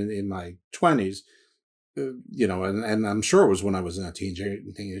teenager and in my 20s, and I'm sure it was when I was a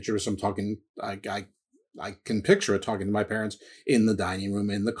teenager, so I'm talking, I can picture it, talking to my parents in the dining room,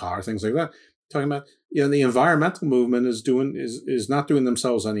 in the car, things like that, talking about, the environmental movement is not doing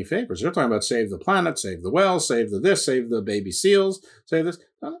themselves any favors. They're talking about save the planet, save the whales, save the this, save the baby seals, save this.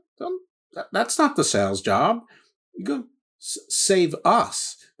 That's not the sales job. You go save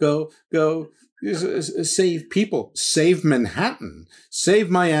us. Go save people, save Manhattan,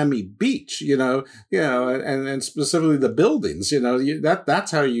 save Miami Beach, and specifically the buildings,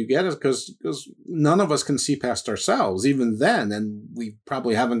 that's how you get it, because none of us can see past ourselves even then. And we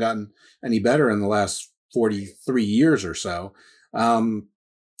probably haven't gotten any better in the last 43 years or so.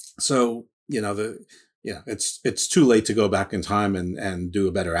 It's too late to go back in time and do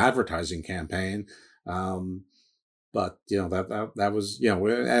a better advertising campaign. But that was,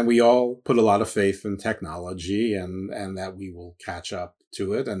 and we all put a lot of faith in technology and that we will catch up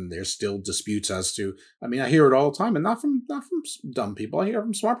to it. And there's still disputes as to, I hear it all the time, and not from dumb people. I hear it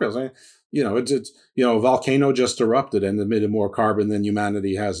from smart people. It's a volcano just erupted and emitted more carbon than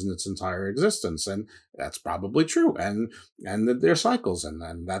humanity has in its entire existence. And that's probably true. And there are cycles,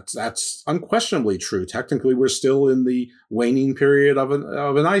 and that's unquestionably true. Technically, we're still in the waning period of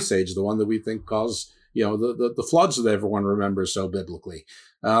an ice age, the one that we think caused the floods that everyone remembers so biblically.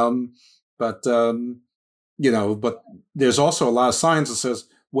 But there's also a lot of science that says,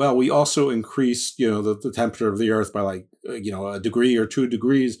 well, we also increased, the temperature of the Earth by like, a degree or 2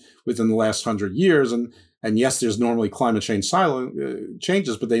 degrees within the last 100 years. And yes, there's normally climate change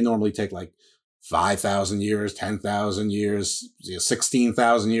changes, but they normally take like 5,000 years, 10,000 years,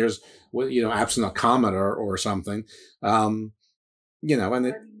 16,000 years, absent a comet or something. And it, not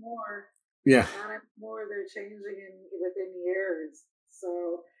anymore. Yeah. Not anymore. They're changing within years.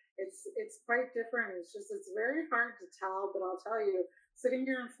 So it's quite different. It's very hard to tell, but I'll tell you, sitting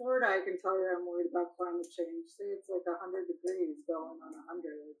here in Florida, I can tell you I'm worried about climate change. Say it's like 100 degrees going on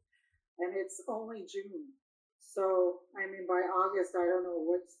 100, and it's only June. So, I mean, by August, I don't know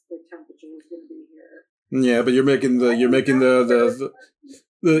what the temperature is going to be here. Yeah, but you're making the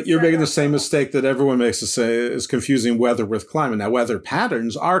same mistake that everyone makes, to say is confusing weather with climate. Now, weather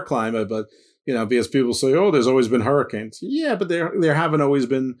patterns are climate, but because people say, "Oh, there's always been hurricanes." Yeah, but there haven't always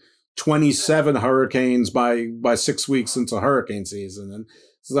been 27 hurricanes by 6 weeks into hurricane season and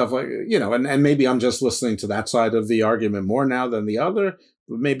stuff like, and maybe I'm just listening to that side of the argument more now than the other.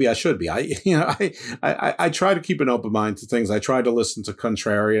 Maybe I should be. I try to keep an open mind to things. I try to listen to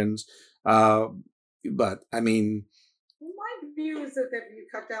contrarians. But I mean, my view is that if you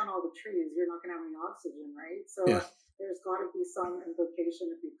cut down all the trees, you're not going to have any oxygen, right? So there's got to be some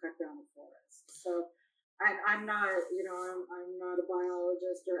implication if you cut down the forest. So I'm not, I'm not a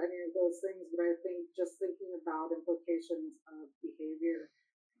biologist or any of those things, but I think just thinking about implications of behavior,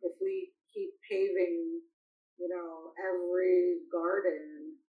 if we keep paving, every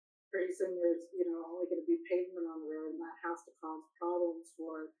garden, pretty soon there's, only going to be pavement on the road, and that has to cause problems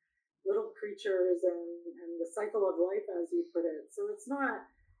for little creatures and the cycle of life, as you put it. So it's not,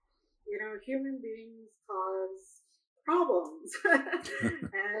 human beings cause problems,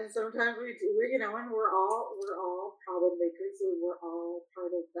 and sometimes we do, and we're all problem makers, and we're all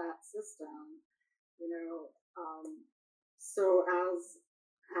part of that system, so as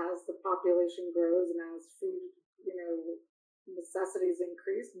the population grows and as food, necessities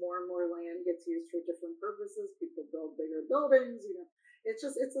increase, more and more land gets used for different purposes. People build bigger buildings, it's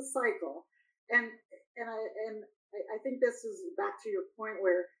a cycle. And I think this is back to your point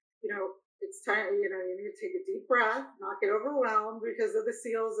where, it's time, you need to take a deep breath, not get overwhelmed because of the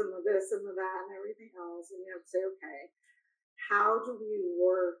seals and the this and the that and everything else. And you have to say, okay, how do we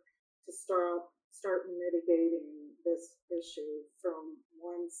work to start mitigating this issue from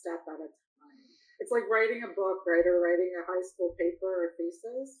one step at a time? It's like writing a book, right? Or writing a high school paper or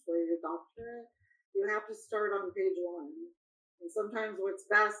thesis for your doctorate. You have to start on page 1. And sometimes what's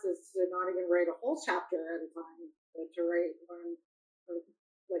best is to not even write a whole chapter at a time, but to write like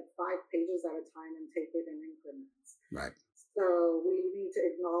 5 pages at a time and take it in increments. Right. So we need to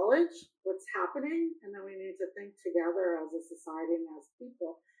acknowledge what's happening, and then we need to think together as a society and as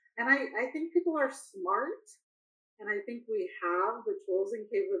people. And I think people are smart, and I think we have the tools and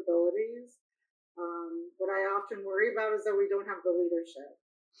capabilities. What I often worry about is that we don't have the leadership.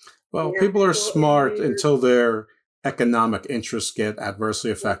 Well, people are smart until their economic interests get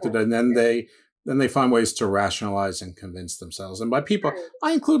adversely affected, and then they find ways to rationalize and convince themselves. And by people,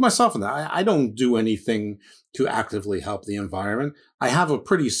 I include myself in that. I don't do anything to actively help the environment. I have a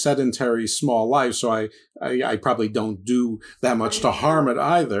pretty sedentary, small life, so I probably don't do that much to harm it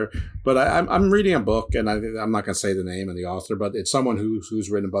either. But I'm reading a book, and I'm not going to say the name of the author, but it's someone who's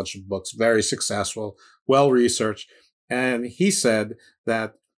written a bunch of books, very successful, well-researched. And he said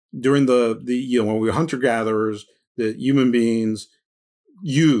that during the when we were hunter-gatherers, that human beings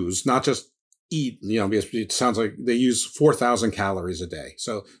use, not just eat, because it sounds like they use 4,000 calories a day.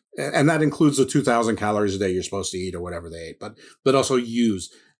 So, and that includes the 2,000 calories a day you're supposed to eat or whatever they ate, but also use.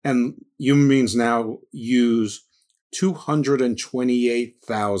 And human beings now use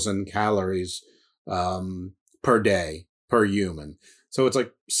 228,000 calories per day per human. So it's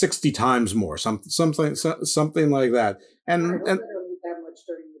like 60 times more, something like that. And I don't eat that much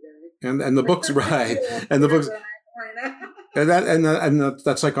during the day. And the book's right, and the book's. And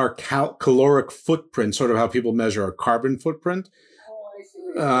that's like our caloric footprint, sort of how people measure our carbon footprint. Oh, I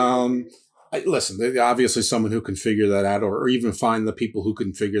see. Listen, obviously someone who can figure that out, or even find the people who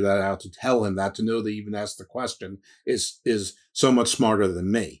can figure that out to tell him that, to know they even ask the question, is so much smarter than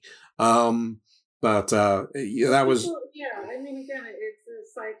me. That was. Yeah, I mean, again, it's a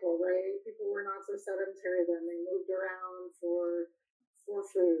cycle, right? People were not so sedentary then. They moved around for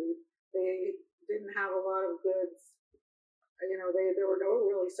food. They didn't have a lot of goods. There were no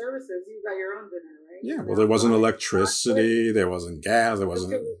really services. You got your own dinner, right? Yeah, well, there wasn't electricity, there wasn't gas, there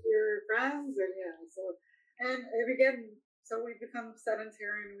wasn't. Your friends, and again, so we become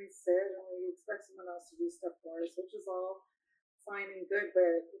sedentary and we sit and we expect someone else to do stuff for us, which is all fine and good,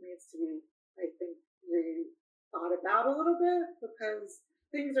 but it needs to be, I think, thought about a little bit, because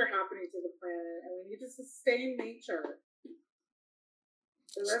things are happening to the planet, and we need to sustain nature.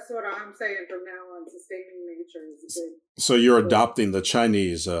 So that's what I'm saying from now on. Sustaining nature is a big. So you're adopting the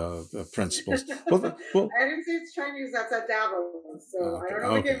Chinese principles. Well, I didn't say it's Chinese. That's at Davos. So I don't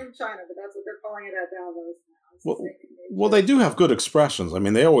know if they came from China, but that's what they're calling it at Davos now. Well, they do have good expressions. I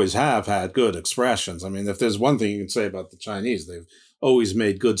mean, they always have had good expressions. I mean, if there's one thing you can say about the Chinese, they've always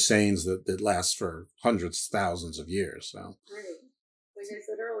made good sayings that last for hundreds, thousands of years. So. Right. Like I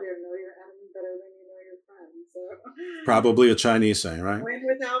said earlier, know your enemy better than you know your friend. So. Probably a Chinese saying, right? Win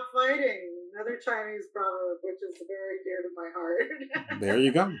without fighting. Another Chinese proverb, which is very dear to my heart. There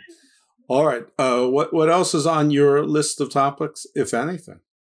you go. All right. What else is on your list of topics, if anything?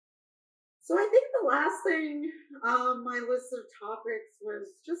 So I think the last thing on my list of topics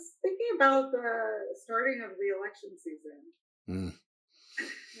was just thinking about the starting of the election season.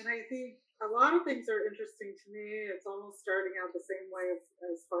 And I think a lot of things are interesting to me. It's almost starting out the same way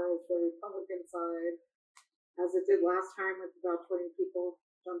as far as the Republican side as it did last time, with about 20 people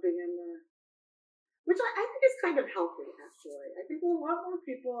jumping in there, which I think is kind of healthy, actually. I think a lot more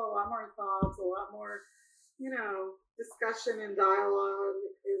people, a lot more thoughts, a lot more, discussion and dialogue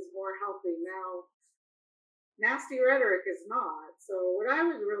is more healthy. Now, nasty rhetoric is not. So what I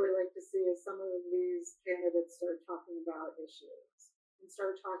would really like to see is some of these candidates start talking about issues and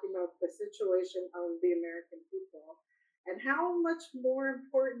start talking about the situation of the American people and how much more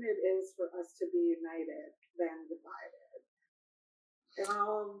important it is for us to be united than divided. And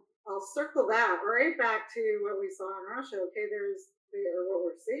I'll circle that right back to what we saw in Russia. Okay, or what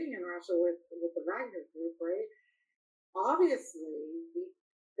we're seeing in Russia with the Wagner group, right? Obviously,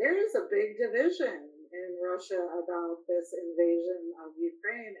 there is a big division in Russia about this invasion of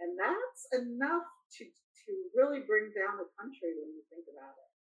Ukraine, and that's enough to really bring down the country when you think about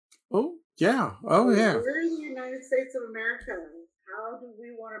it. Oh, yeah. Oh, yeah. We're the United States of America. How do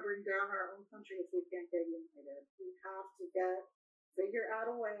we want to bring down our own country if we can't get united? We have to figure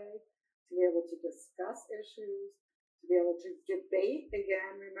out a way to be able to discuss issues, to be able to debate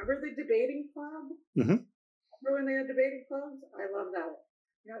again. Remember the debating club? Mm-hmm. Remember when they had debating clubs? I love that.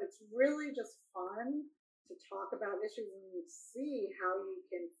 It's really just fun to talk about issues and see how you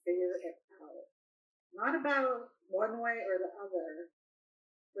can figure it out. Not about one way or the other,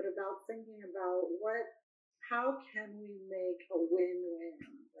 but about thinking about how can we make a win-win,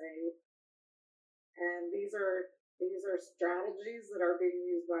 right? And these are strategies that are being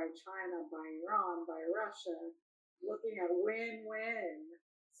used by China, by Iran, by Russia, looking at win-win.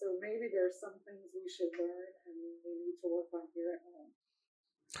 So maybe there's some things we should learn and we need to work on here at home.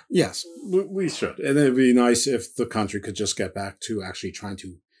 Yes, we should. And it'd be nice if the country could just get back to actually trying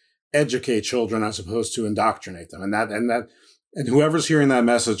to educate children as opposed to indoctrinate them. And whoever's hearing that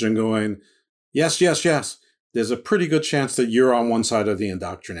message and going, yes, yes, yes, there's a pretty good chance that you're on one side of the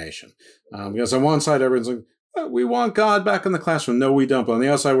indoctrination. Because on one side, everyone's like, we want God back in the classroom. No, we don't. But on the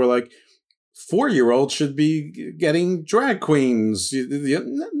other side, we're like, 4-year-olds should be getting drag queens.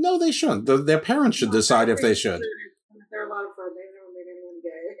 No, they shouldn't. Their parents should decide if they should. They're a lot of fun. They never made anyone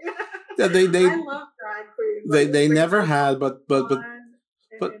gay. I love drag queens. They never had, but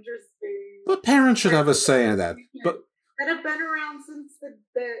parents should have a say in that. But that have been around since the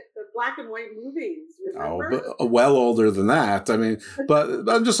black and white movies. Remember? Oh, well older than that. I mean, but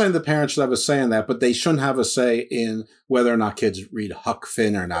I'm just saying the parents should have a say in that, but they shouldn't have a say in whether or not kids read Huck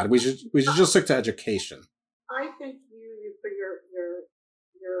Finn or not. We should just stick to education. I think you put your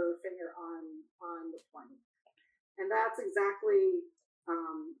finger on the point, and that's exactly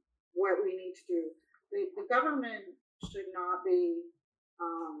what we need to do. The government should not be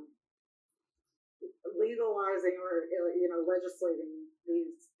legalizing or legislating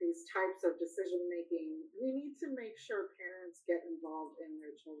these types of decision making. We need to make sure parents get involved in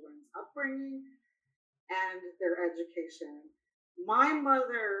their children's upbringing and their education. My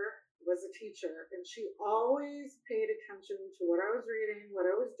mother was a teacher, and she always paid attention to what I was reading, what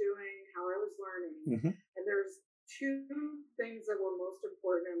I was doing, how I was learning. Mm-hmm. And there's 2 things that were most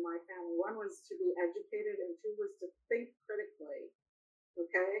important in my family. One was to be educated, and 2 was to think critically.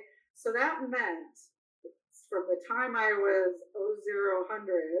 Okay? So that meant from the time I was 0000,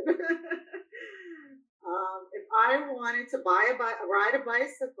 if I wanted to ride a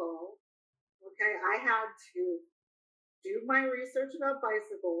bicycle, okay, I had to do my research about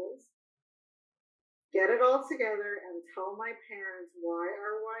bicycles, get it all together, and tell my parents why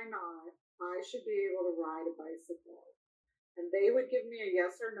or why not I should be able to ride a bicycle. And they would give me a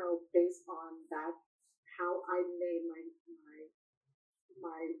yes or no based on that, how I made my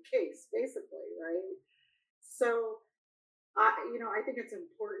case, basically, right? So, I think it's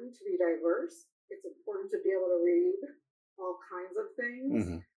important to be diverse. It's important to be able to read all kinds of things.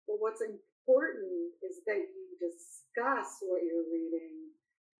 Mm-hmm. But what's important is that you discuss what you're reading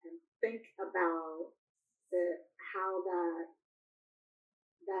and think about how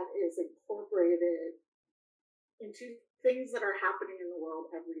that is incorporated into things that are happening in the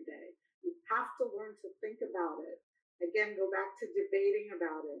world every day. You have to learn to think about it. Again, go back to debating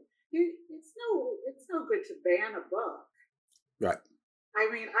about it. It's no good to ban a book. Right. I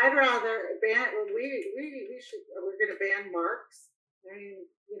mean, I'd rather ban. We're going to ban Marx. I mean,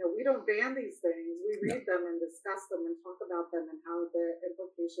 we don't ban these things. We read them and discuss them and talk about them and how the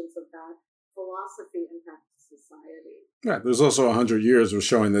implications of that philosophy impacts society. Yeah, there's also 100 years of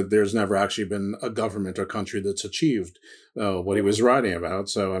showing that there's never actually been a government or country that's achieved what he was writing about.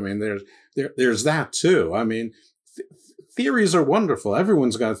 So, I mean, there's that too. I mean, theories are wonderful.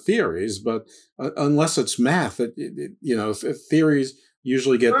 Everyone's got theories, but unless it's math, theories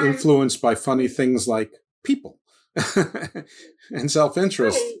usually get influenced by funny things like people and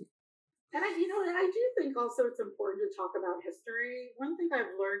self-interest. Right. And I do think also it's important to talk about history. One thing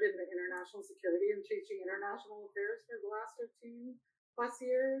I've learned in the international security and teaching international affairs for the last 15 plus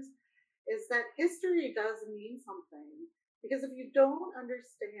years is that history does mean something. Because if you don't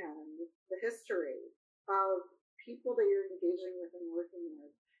understand the history of people that you're engaging with and working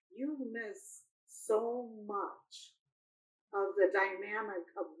with, you miss so much of the dynamic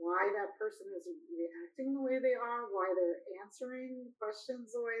of why that person is reacting the way they are, why they're answering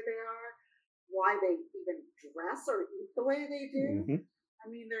questions the way they are, why they even dress or eat the way they do. Mm-hmm. I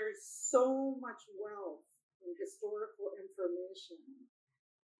mean, there's so much wealth in historical information.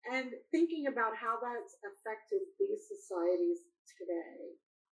 And thinking about how that's affected these societies today.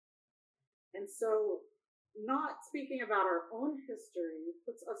 And so not speaking about our own history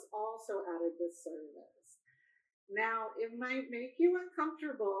puts us also at a disservice. Now, it might make you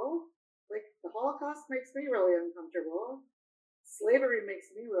uncomfortable. Like the Holocaust makes me really uncomfortable. Slavery makes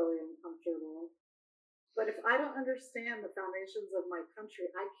me really uncomfortable. But if I don't understand the foundations of my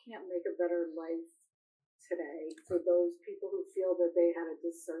country, I can't make a better life today for those people who feel that they had a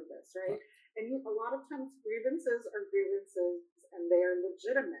disservice, right? And a lot of times grievances are grievances and they are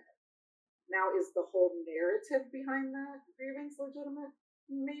legitimate. Now, is the whole narrative behind that grievance legitimate?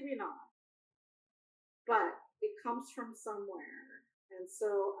 Maybe not. But it comes from somewhere. And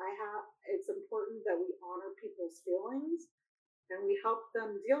so it's important that we honor people's feelings and we help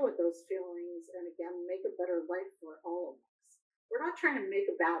them deal with those feelings and, again, make a better life for all of us. We're not trying to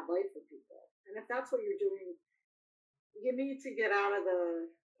make a bad life for people. And if that's what you're doing, you need to get out of the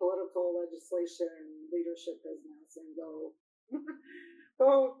political legislation leadership business and go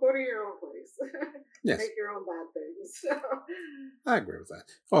to your own place. Yes. Make your own bad things. I agree with that.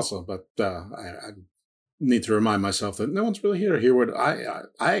 Also, but I need to remind myself that no one's really here to hear what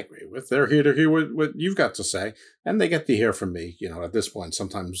I agree with. They're here to hear what you've got to say, and they get to hear from me, at this point,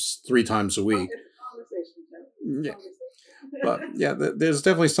 sometimes 3 times a week. Yeah. But yeah, there's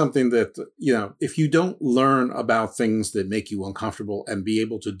definitely something that, if you don't learn about things that make you uncomfortable and be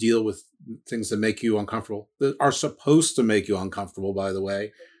able to deal with things that make you uncomfortable, that are supposed to make you uncomfortable, by the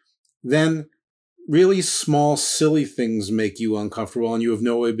way, then really small, silly things make you uncomfortable and you have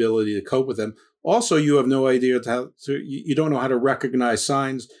no ability to cope with them. Also, you have no idea you don't know how to recognize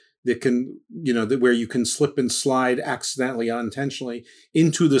signs that can, where you can slip and slide accidentally, unintentionally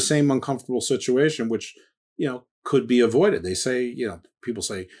into the same uncomfortable situation, which, could be avoided. They say, people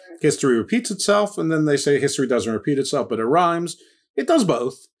say history repeats itself, and then they say history doesn't repeat itself, but it rhymes. It does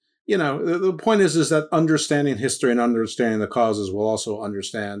both. The point is that understanding history and understanding the causes will also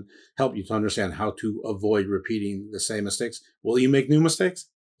help you to understand how to avoid repeating the same mistakes. Will you make new mistakes?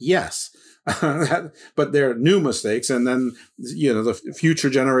 Yes. But they're new mistakes. And then, the future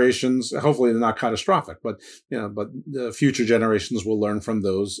generations, hopefully they're not catastrophic, but the future generations will learn from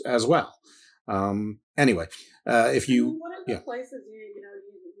those as well. Anyway, if you... One of the places you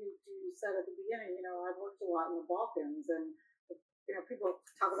said at the beginning, I've worked a lot in the Balkans, and people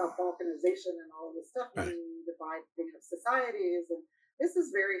talk about balkanization and all of this stuff, and dividing of societies, and this is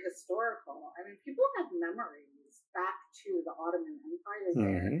very historical. I mean, people have memories back to the Ottoman Empire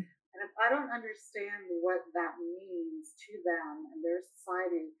there, and if I don't understand what that means to them and their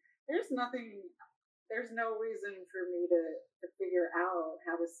society, there's no reason for me to figure out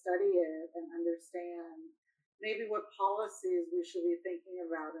how to study it and understand maybe what policies we should be thinking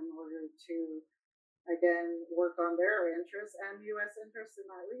about in order to, again, work on their interests and U.S. interests in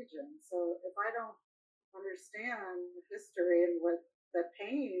that region. So if I don't understand history and what the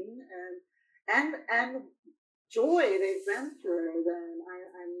pain and joy they've been through, then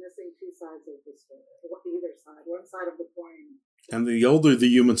I'm missing 2 sides of the story, either side, one side of the coin. And the older the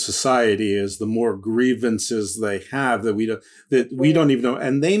human society is, the more grievances they have that we don't even know,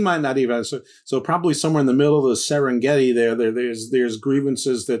 and they might not even. So probably somewhere in the middle of the Serengeti, there's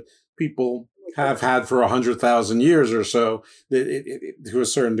grievances that people have had for 100,000 years or so, to a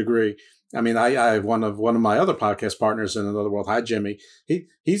certain degree. I mean, I have one of my other podcast partners in another world. Hi, Jimmy.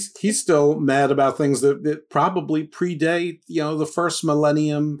 He's still mad about things that probably predate, the first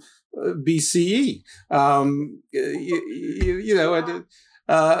millennium BCE.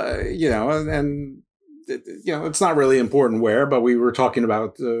 It's not really important where, but we were talking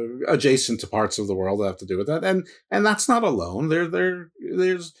about adjacent to parts of the world that have to do with that, and that's not alone.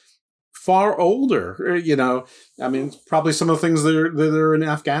 There's far older, I mean, probably some of the things that are in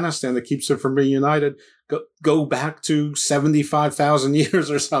Afghanistan that keeps it from being united go back to 75,000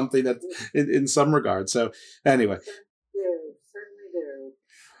 years or something in some regard. So anyway. Certainly do.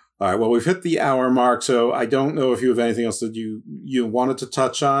 All right. Well, we've hit the hour mark, so I don't know if you have anything else that you wanted to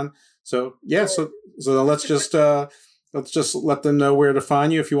touch on. So yeah, so then let's just let them know where to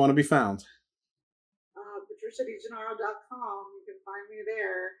find you if you want to be found. PatriciaDeGennaro.com. You can find me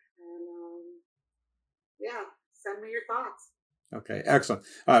there. And send me your thoughts. Okay, excellent.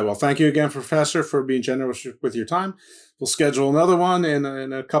 All right, well, thank you again, Professor, for being generous with your time. We'll schedule another one in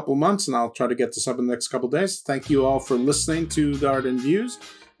a couple months, and I'll try to get this up in the next couple days. Thank you all for listening to Garden Views,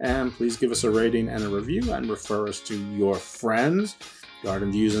 and please give us a rating and a review, and refer us to your friends.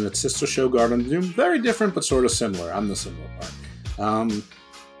 Garden Views and its sister show, Garden Doom, very different, but sort of similar. I'm the similar part. All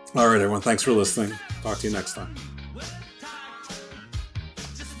right, everyone, thanks for listening. Talk to you next time.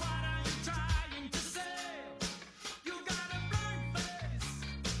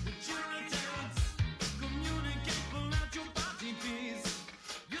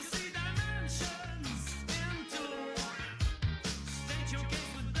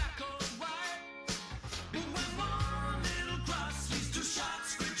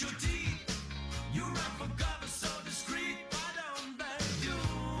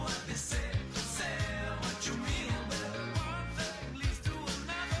 You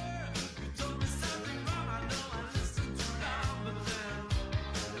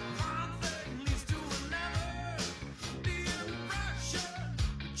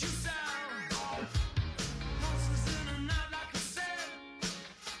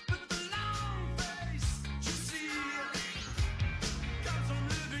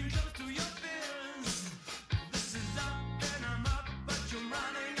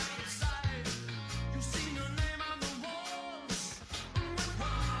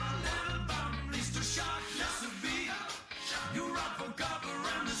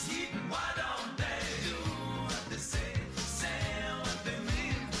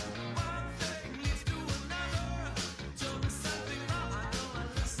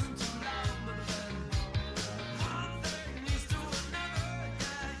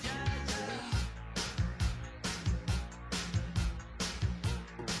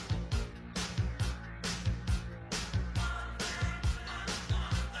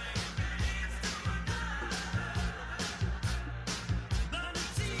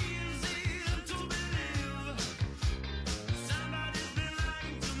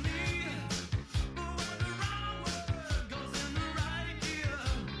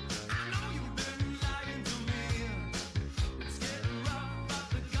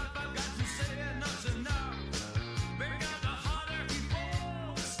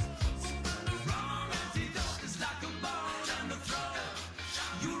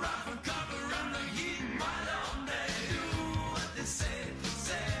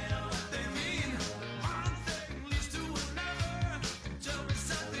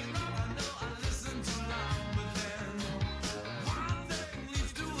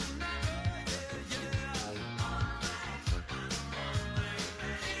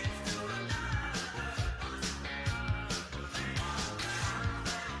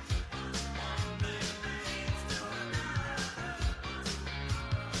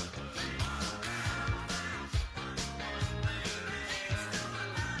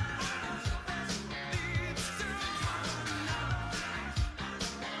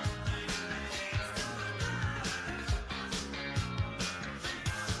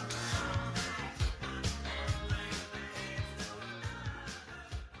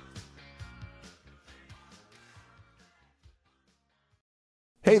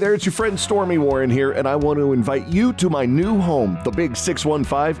Hey there, it's your friend Stormy Warren here, and I want to invite you to my new home, the Big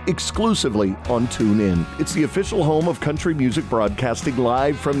 615, exclusively on TuneIn. It's the official home of country music broadcasting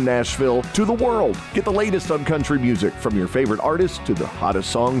live from Nashville to the world. Get the latest on country music, from your favorite artists to the hottest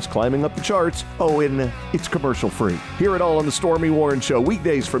songs climbing up the charts. Oh, and it's commercial-free. Hear it all on the Stormy Warren Show,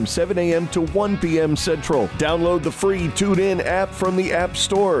 weekdays from 7 a.m. to 1 p.m. Central. Download the free TuneIn app from the App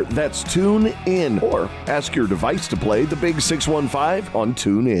Store. That's TuneIn. Or ask your device to play the Big 615 on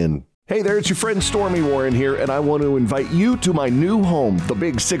TuneIn. Hey there, it's your friend Stormy Warren here, and I want to invite you to my new home, the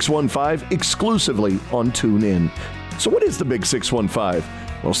Big 615, exclusively on TuneIn. So what is the Big 615?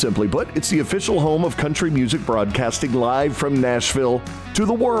 Well, simply put, it's the official home of country music broadcasting live from Nashville to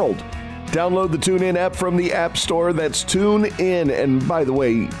the world. Download the TuneIn app from the App Store. That's TuneIn. And by the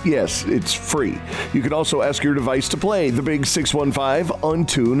way, yes, it's free. You can also ask your device to play the Big 615 on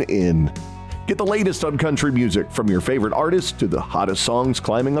TuneIn. Get the latest on country music, from your favorite artists to the hottest songs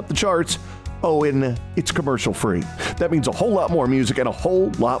climbing up the charts. Oh, and it's commercial-free. That means a whole lot more music and a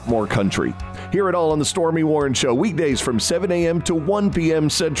whole lot more country. Hear it all on the Stormy Warren Show, weekdays from 7 a.m. to 1 p.m.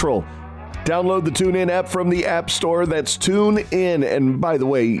 Central. Download the TuneIn app from the App Store. That's TuneIn. And by the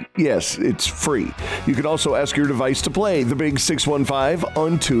way, yes, it's free. You can also ask your device to play the Big 615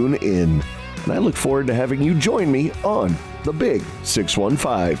 on TuneIn. And I look forward to having you join me on the Big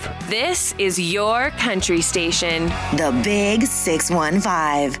 615. This is your country station. The Big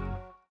 615.